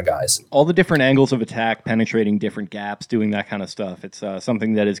those kind of guys. All the different angles of attack, penetrating different gaps, doing that kind of stuff. It's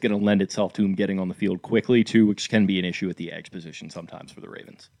something that is going to lend itself to him getting on the field quickly too, which can be an issue at the edge position sometimes for the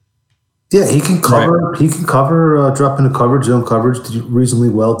Ravens. Yeah, he can cover. Right. He can cover, drop into coverage, zone coverage reasonably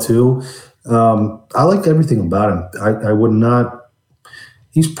well too. I like everything about him. I would not.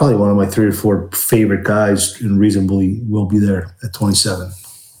 He's probably one of my 3 or 4 favorite guys, and reasonably will be there at 27.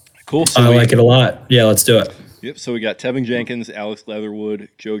 Cool. So I like it a lot. Yeah, let's do it. Yep. So we got Tevin Jenkins, Alex Leatherwood,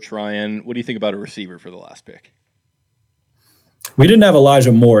 Joe Tryon. What do you think about a receiver for the last pick? We didn't have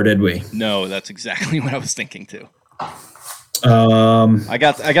Elijah Moore, did we? No, that's exactly what I was thinking too. I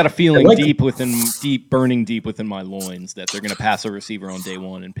got a feeling burning deep within my loins that they're going to pass a receiver on day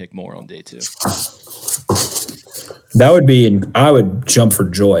 1 and pick Moore on day 2. I would jump for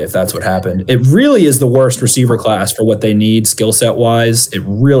joy if that's what happened. It really is the worst receiver class for what they need skill set wise. It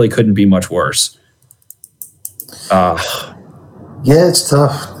really couldn't be much worse. Yeah, it's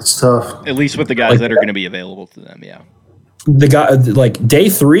tough. It's tough. At least with the guys that are going to be available to them. Yeah. The guy like day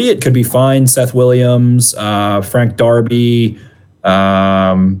 3, it could be fine. Seth Williams, Frank Darby,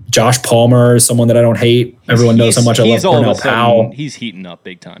 Josh Palmer is someone that I don't hate. Everyone knows how much I love Cornell Powell. He's heating up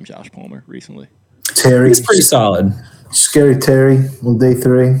big time, Josh Palmer, recently. Terry. He's pretty solid. Scary Terry on day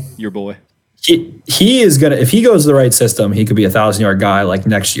 3. Your boy. he is gonna, if he goes to the right system, he could be 1,000-yard guy like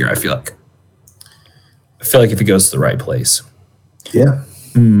next year. I feel like if he goes to the right place. Yeah.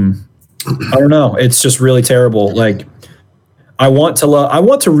 I don't know. It's just really terrible. Like, I want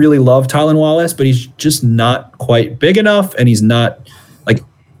to really love Tylan Wallace, but he's just not quite big enough, and he's not like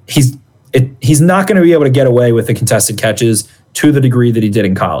he's not going to be able to get away with the contested catches to the degree that he did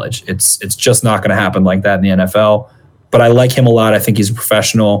in college. It's just not going to happen like that in the NFL. But I like him a lot. I think he's a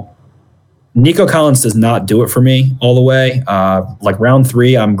professional. Nico Collins does not do it for me all the way. Like round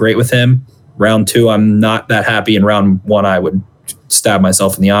 3, I'm great with him. Round 2, I'm not that happy. In round 1, I would stab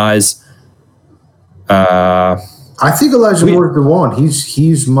myself in the eyes. I think Elijah Moore is the one.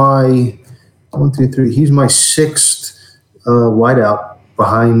 He's my 1, 2, 3. He's my 6th wideout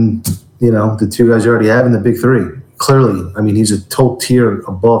behind the 2 guys you already have in the big 3. Clearly, I mean, he's a total tier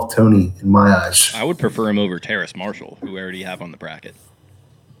above Tony in my eyes. I would prefer him over Terrace Marshall, who we already have on the bracket.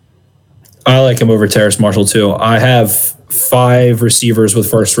 I like him over Terrace Marshall too. I have 5 receivers with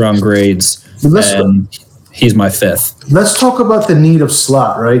first-round grades, and he's my 5th. Let's talk about the need of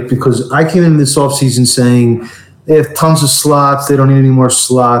slot, right? Because I came in this offseason saying they have tons of slots. They don't need any more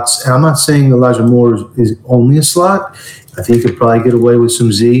slots. And I'm not saying Elijah Moore is only a slot. I think he could probably get away with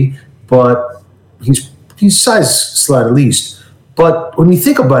some Z, but he's size slot at least. But when you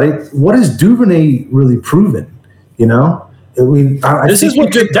think about it, what has Duvernay really proven? This is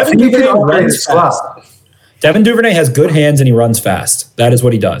what Devin Duvernay runs fast. Devin Duvernay has good hands and he runs fast. That is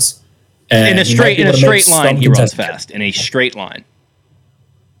what he does. And in a straight line, he runs fast. In a straight line.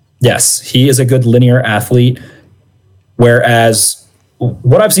 Yes, he is a good linear athlete. Whereas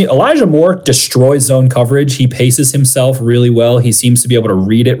what I've seen, Elijah Moore destroys zone coverage. He paces himself really well. He seems to be able to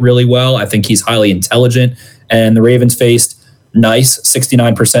read it really well. I think he's highly intelligent. And the Ravens faced nice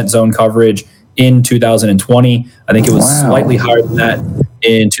 69% zone coverage in 2020. I think it was slightly higher than that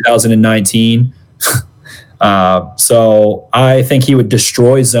in 2019. So I think he would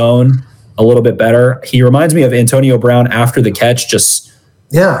destroy zone a little bit better. He reminds me of Antonio Brown after the catch.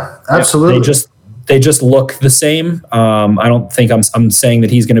 Yeah, absolutely. They just look the same. I don't think I'm saying that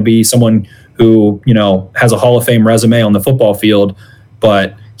he's going to be someone who, has a Hall of Fame resume on the football field,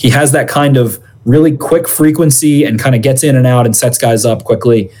 but he has that kind of really quick frequency and kind of gets in and out and sets guys up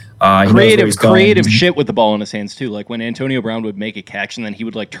quickly. Creative shit with the ball in his hands too. Like when Antonio Brown would make a catch and then he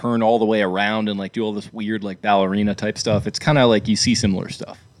would like turn all the way around and like do all this weird like ballerina type stuff. It's kind of like you see similar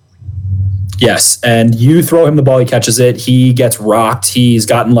stuff. Yes, and you throw him the ball, he catches it, he gets rocked, he's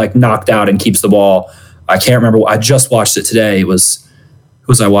gotten like knocked out and keeps the ball. I can't remember. I just watched it today. Who was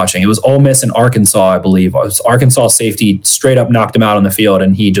I watching? It was Ole Miss and Arkansas, I believe. It was Arkansas safety straight up knocked him out on the field,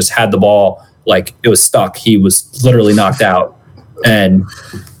 and he just had the ball like it was stuck. He was literally knocked out and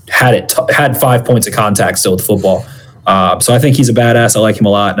had 5 points of contact still with the football. So I think he's a badass. I like him a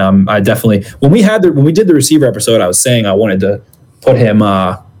lot, and I definitely when we did the receiver episode, I was saying I wanted to put him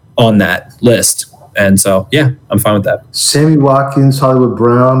on that list. And so, yeah, I'm fine with that. Sammy Watkins, Hollywood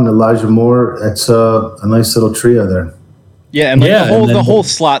Brown, Elijah Moore. That's a nice little trio there. Yeah, and the whole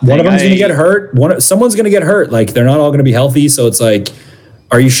slot thing. One of them's going to get hurt. Someone's going to get hurt. Like, they're not all going to be healthy. So it's like,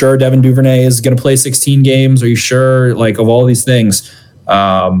 are you sure Devin Duvernay is going to play 16 games? Are you sure? Like, of all these things,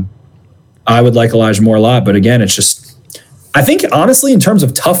 I would like Elijah Moore a lot. But again, it's just, I think, honestly, in terms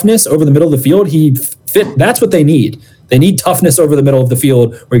of toughness over the middle of the field, he fit. That's what they need. They need toughness over the middle of the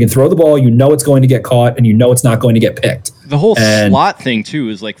field where you can throw the ball, it's going to get caught, and it's not going to get picked. The whole slot thing, too,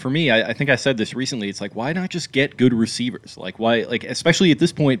 is like, for me, I think I said this recently, it's like, why not just get good receivers? Like, why, like, especially at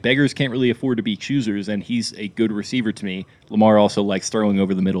this point, beggars can't really afford to be choosers, and he's a good receiver to me. Lamar also likes throwing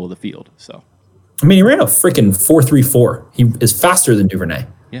over the middle of the field, so. I mean, he ran a freaking 4.34. He is faster than Duvernay.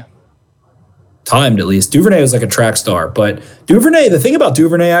 Yeah. Timed, at least. Duvernay was like a track star, but Duvernay, the thing about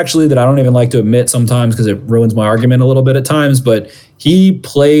Duvernay actually that I don't even like to admit sometimes because it ruins my argument a little bit at times, but he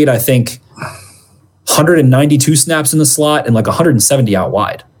played, I think, 192 snaps in the slot and like 170 out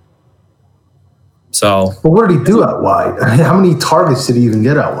wide. So, but what did he do out wide? How many targets did he even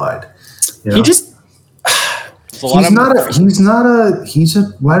get out wide? He just he's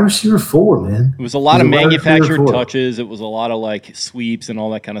a wide receiver 4, man. It was a lot of manufactured touches. It was a lot of like sweeps and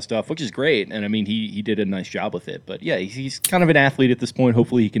all that kind of stuff, which is great. And I mean, he did a nice job with it. But yeah, he's kind of an athlete at this point.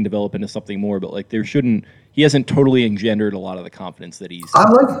 Hopefully, he can develop into something more. But like, he hasn't totally engendered a lot of the confidence that he's.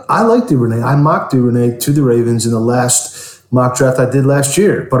 I like Duvernay. I mocked Duvernay to the Ravens in the last mock draft I did last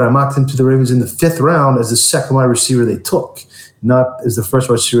year, but I mocked him to the Ravens in the 5th round as the second wide receiver they took, not as the first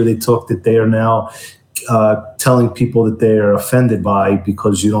wide receiver they took that they are now telling people that they are offended by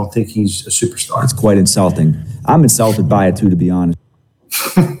because you don't think he's a superstar. It's quite insulting. I'm insulted by it too, to be honest.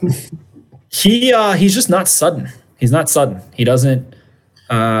 He's just not sudden. He's not sudden. He doesn't.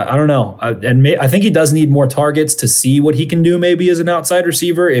 I don't know. I think he does need more targets to see what he can do maybe as an outside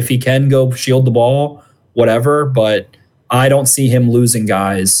receiver. If he can go shield the ball, whatever. But I don't see him losing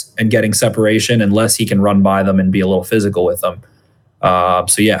guys and getting separation unless he can run by them and be a little physical with them.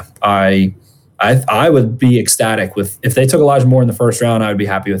 So yeah, I would be ecstatic if they took Elijah Moore in the first round. I would be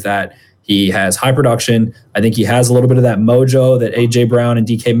happy with that. He has high production. I think he has a little bit of that mojo that A.J. Brown and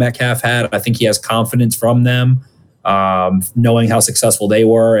DK Metcalf had. I think he has confidence from them, knowing how successful they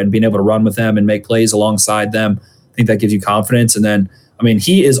were and being able to run with them and make plays alongside them. I think that gives you confidence. And then, I mean,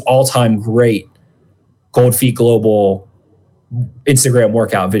 he is all-time great Cold Feet Global Instagram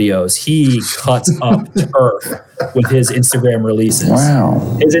workout videos. He cuts up turf with his Instagram releases.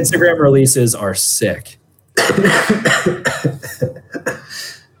 Wow. His Instagram releases are sick.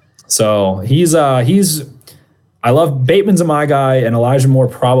 So he's I love Bateman's my guy, and Elijah Moore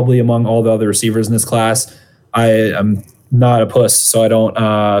probably among all the other receivers in this class. I am not a puss, so I don't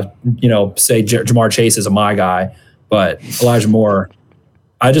say Jamar Chase is my guy, but Elijah Moore,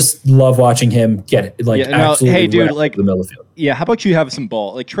 I just love watching him get absolutely hey dude, the middle of the field. Yeah, how about you have some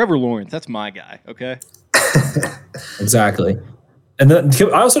ball? Like Trevor Lawrence, that's my guy, okay? Exactly. And then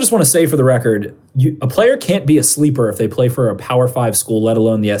I also just want to say for the record, a player can't be a sleeper if they play for a Power 5 school, let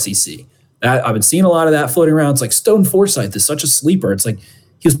alone the SEC. I've been seeing a lot of that floating around. It's like Stone Forsythe is such a sleeper. It's like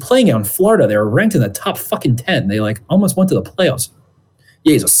he was playing out in Florida. They were ranked in the top fucking 10. They almost went to the playoffs.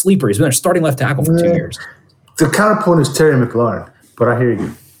 Yeah, he's a sleeper. He's been their starting left tackle for 2 years. The counterpoint is Terry McLaurin, but I hear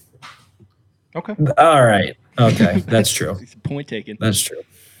you. Okay. All right. Okay, that's true. Point taken. That's true.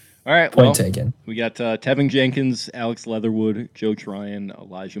 All right, Point taken. We got Tevin Jenkins, Alex Leatherwood, Joe Tryon,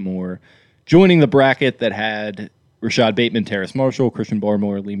 Elijah Moore joining the bracket that had Rashad Bateman, Terrace Marshall, Christian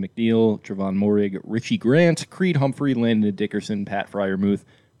Barmore, Lee McNeil, Trevon Moehrig, Richie Grant, Creed Humphrey, Landon Dickerson, Pat Fryermuth,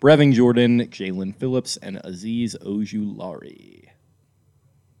 Brevin Jordan, Jalen Phillips, and Azeez Ojulari.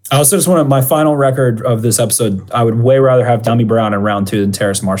 I also just want my final record of this episode. I would way rather have Dummy Brown in round 2 than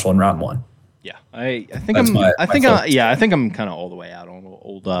Terrace Marshall in round 1. Yeah, I think I'm kind of all the way out on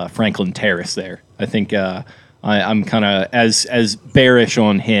old Franklin Terrace there. I think I'm kind of as bearish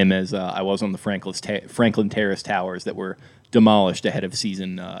on him as I was on the Franklin Terrace towers that were demolished ahead of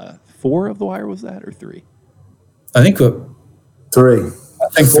season 4 of The Wire. Was that or 3? I think 3.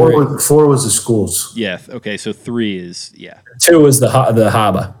 I think 4 was the schools. Yeah. Okay. So 3 is 2 was the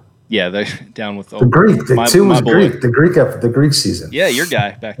Haba. Yeah, they're down with the Greek. The 2 was Greek. The Greek season. Yeah, your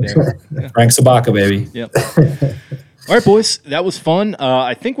guy back there. Yeah. Frank Sabaka, baby. Yep. All right, boys, that was fun.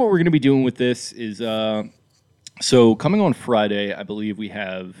 I think what we're going to be doing with this is, so coming on Friday, I believe we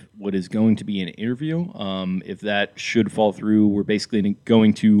have what is going to be an interview. If that should fall through, we're basically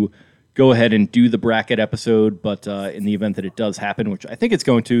going to go ahead and do the bracket episode, but in the event that it does happen, which I think it's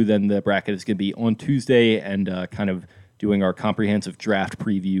going to, then the bracket is going to be on Tuesday and kind of doing our comprehensive draft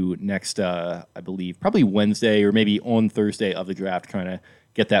preview next, I believe, probably Wednesday or maybe on Thursday of the draft, trying to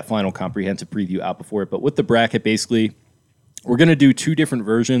get that final comprehensive preview out before it. But with the bracket, basically, we're going to do 2 different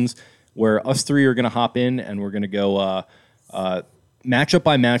versions where us 3 are going to hop in and we're going to go matchup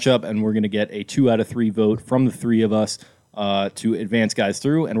by matchup, and we're going to get a 2 out of 3 vote from the 3 of us to advance guys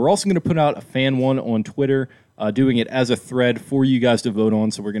through. And we're also going to put out a fan one on Twitter, doing it as a thread for you guys to vote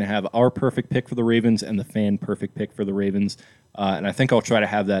on. So we're going to have our perfect pick for the Ravens and the fan perfect pick for the Ravens. And I think I'll try to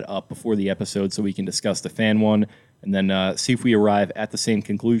have that up before the episode so we can discuss the fan one and then see if we arrive at the same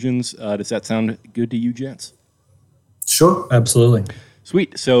conclusions. Does that sound good to you, gents? Sure. Absolutely.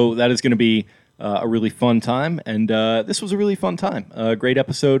 Sweet. So that is going to be a really fun time. And this was a really fun time. Great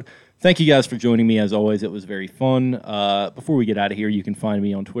episode. Thank you guys for joining me. As always, it was very fun. Before we get out of here, you can find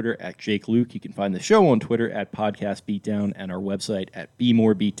me on Twitter at Jake Luke. You can find the show on Twitter at Podcast Beatdown and our website at Be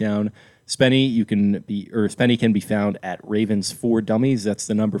More Beatdown. Spenny can be found at Ravens4Dummies. That's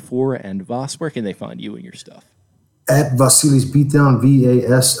the number 4. And Voss, where can they find you and your stuff? At Vasilis Beatdown,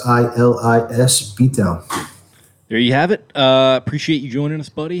 Vasilis Beatdown. There you have it. Appreciate you joining us,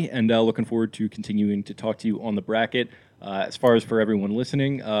 buddy, and looking forward to continuing to talk to you on the bracket. As far as for everyone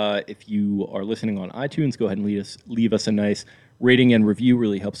listening, if you are listening on iTunes, go ahead and leave us a nice rating and review.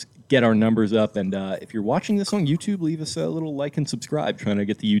 Really helps get our numbers up. And if you're watching this on YouTube, leave us a little like and subscribe, trying to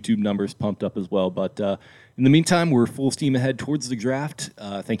get the YouTube numbers pumped up as well. But in the meantime, we're full steam ahead towards the draft.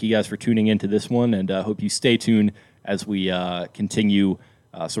 Thank you guys for tuning into this one, and hope you stay tuned as we continue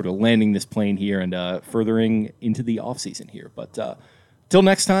sort of landing this plane here and furthering into the offseason here. But till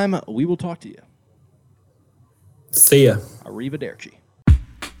next time, we will talk to you. See ya. Arrivederci.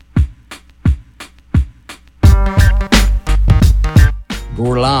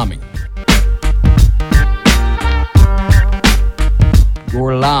 Gorlami.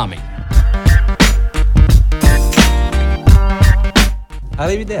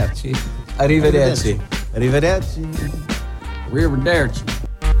 Arrivederci. Arrivederci. Arrivederci. Arrivederci.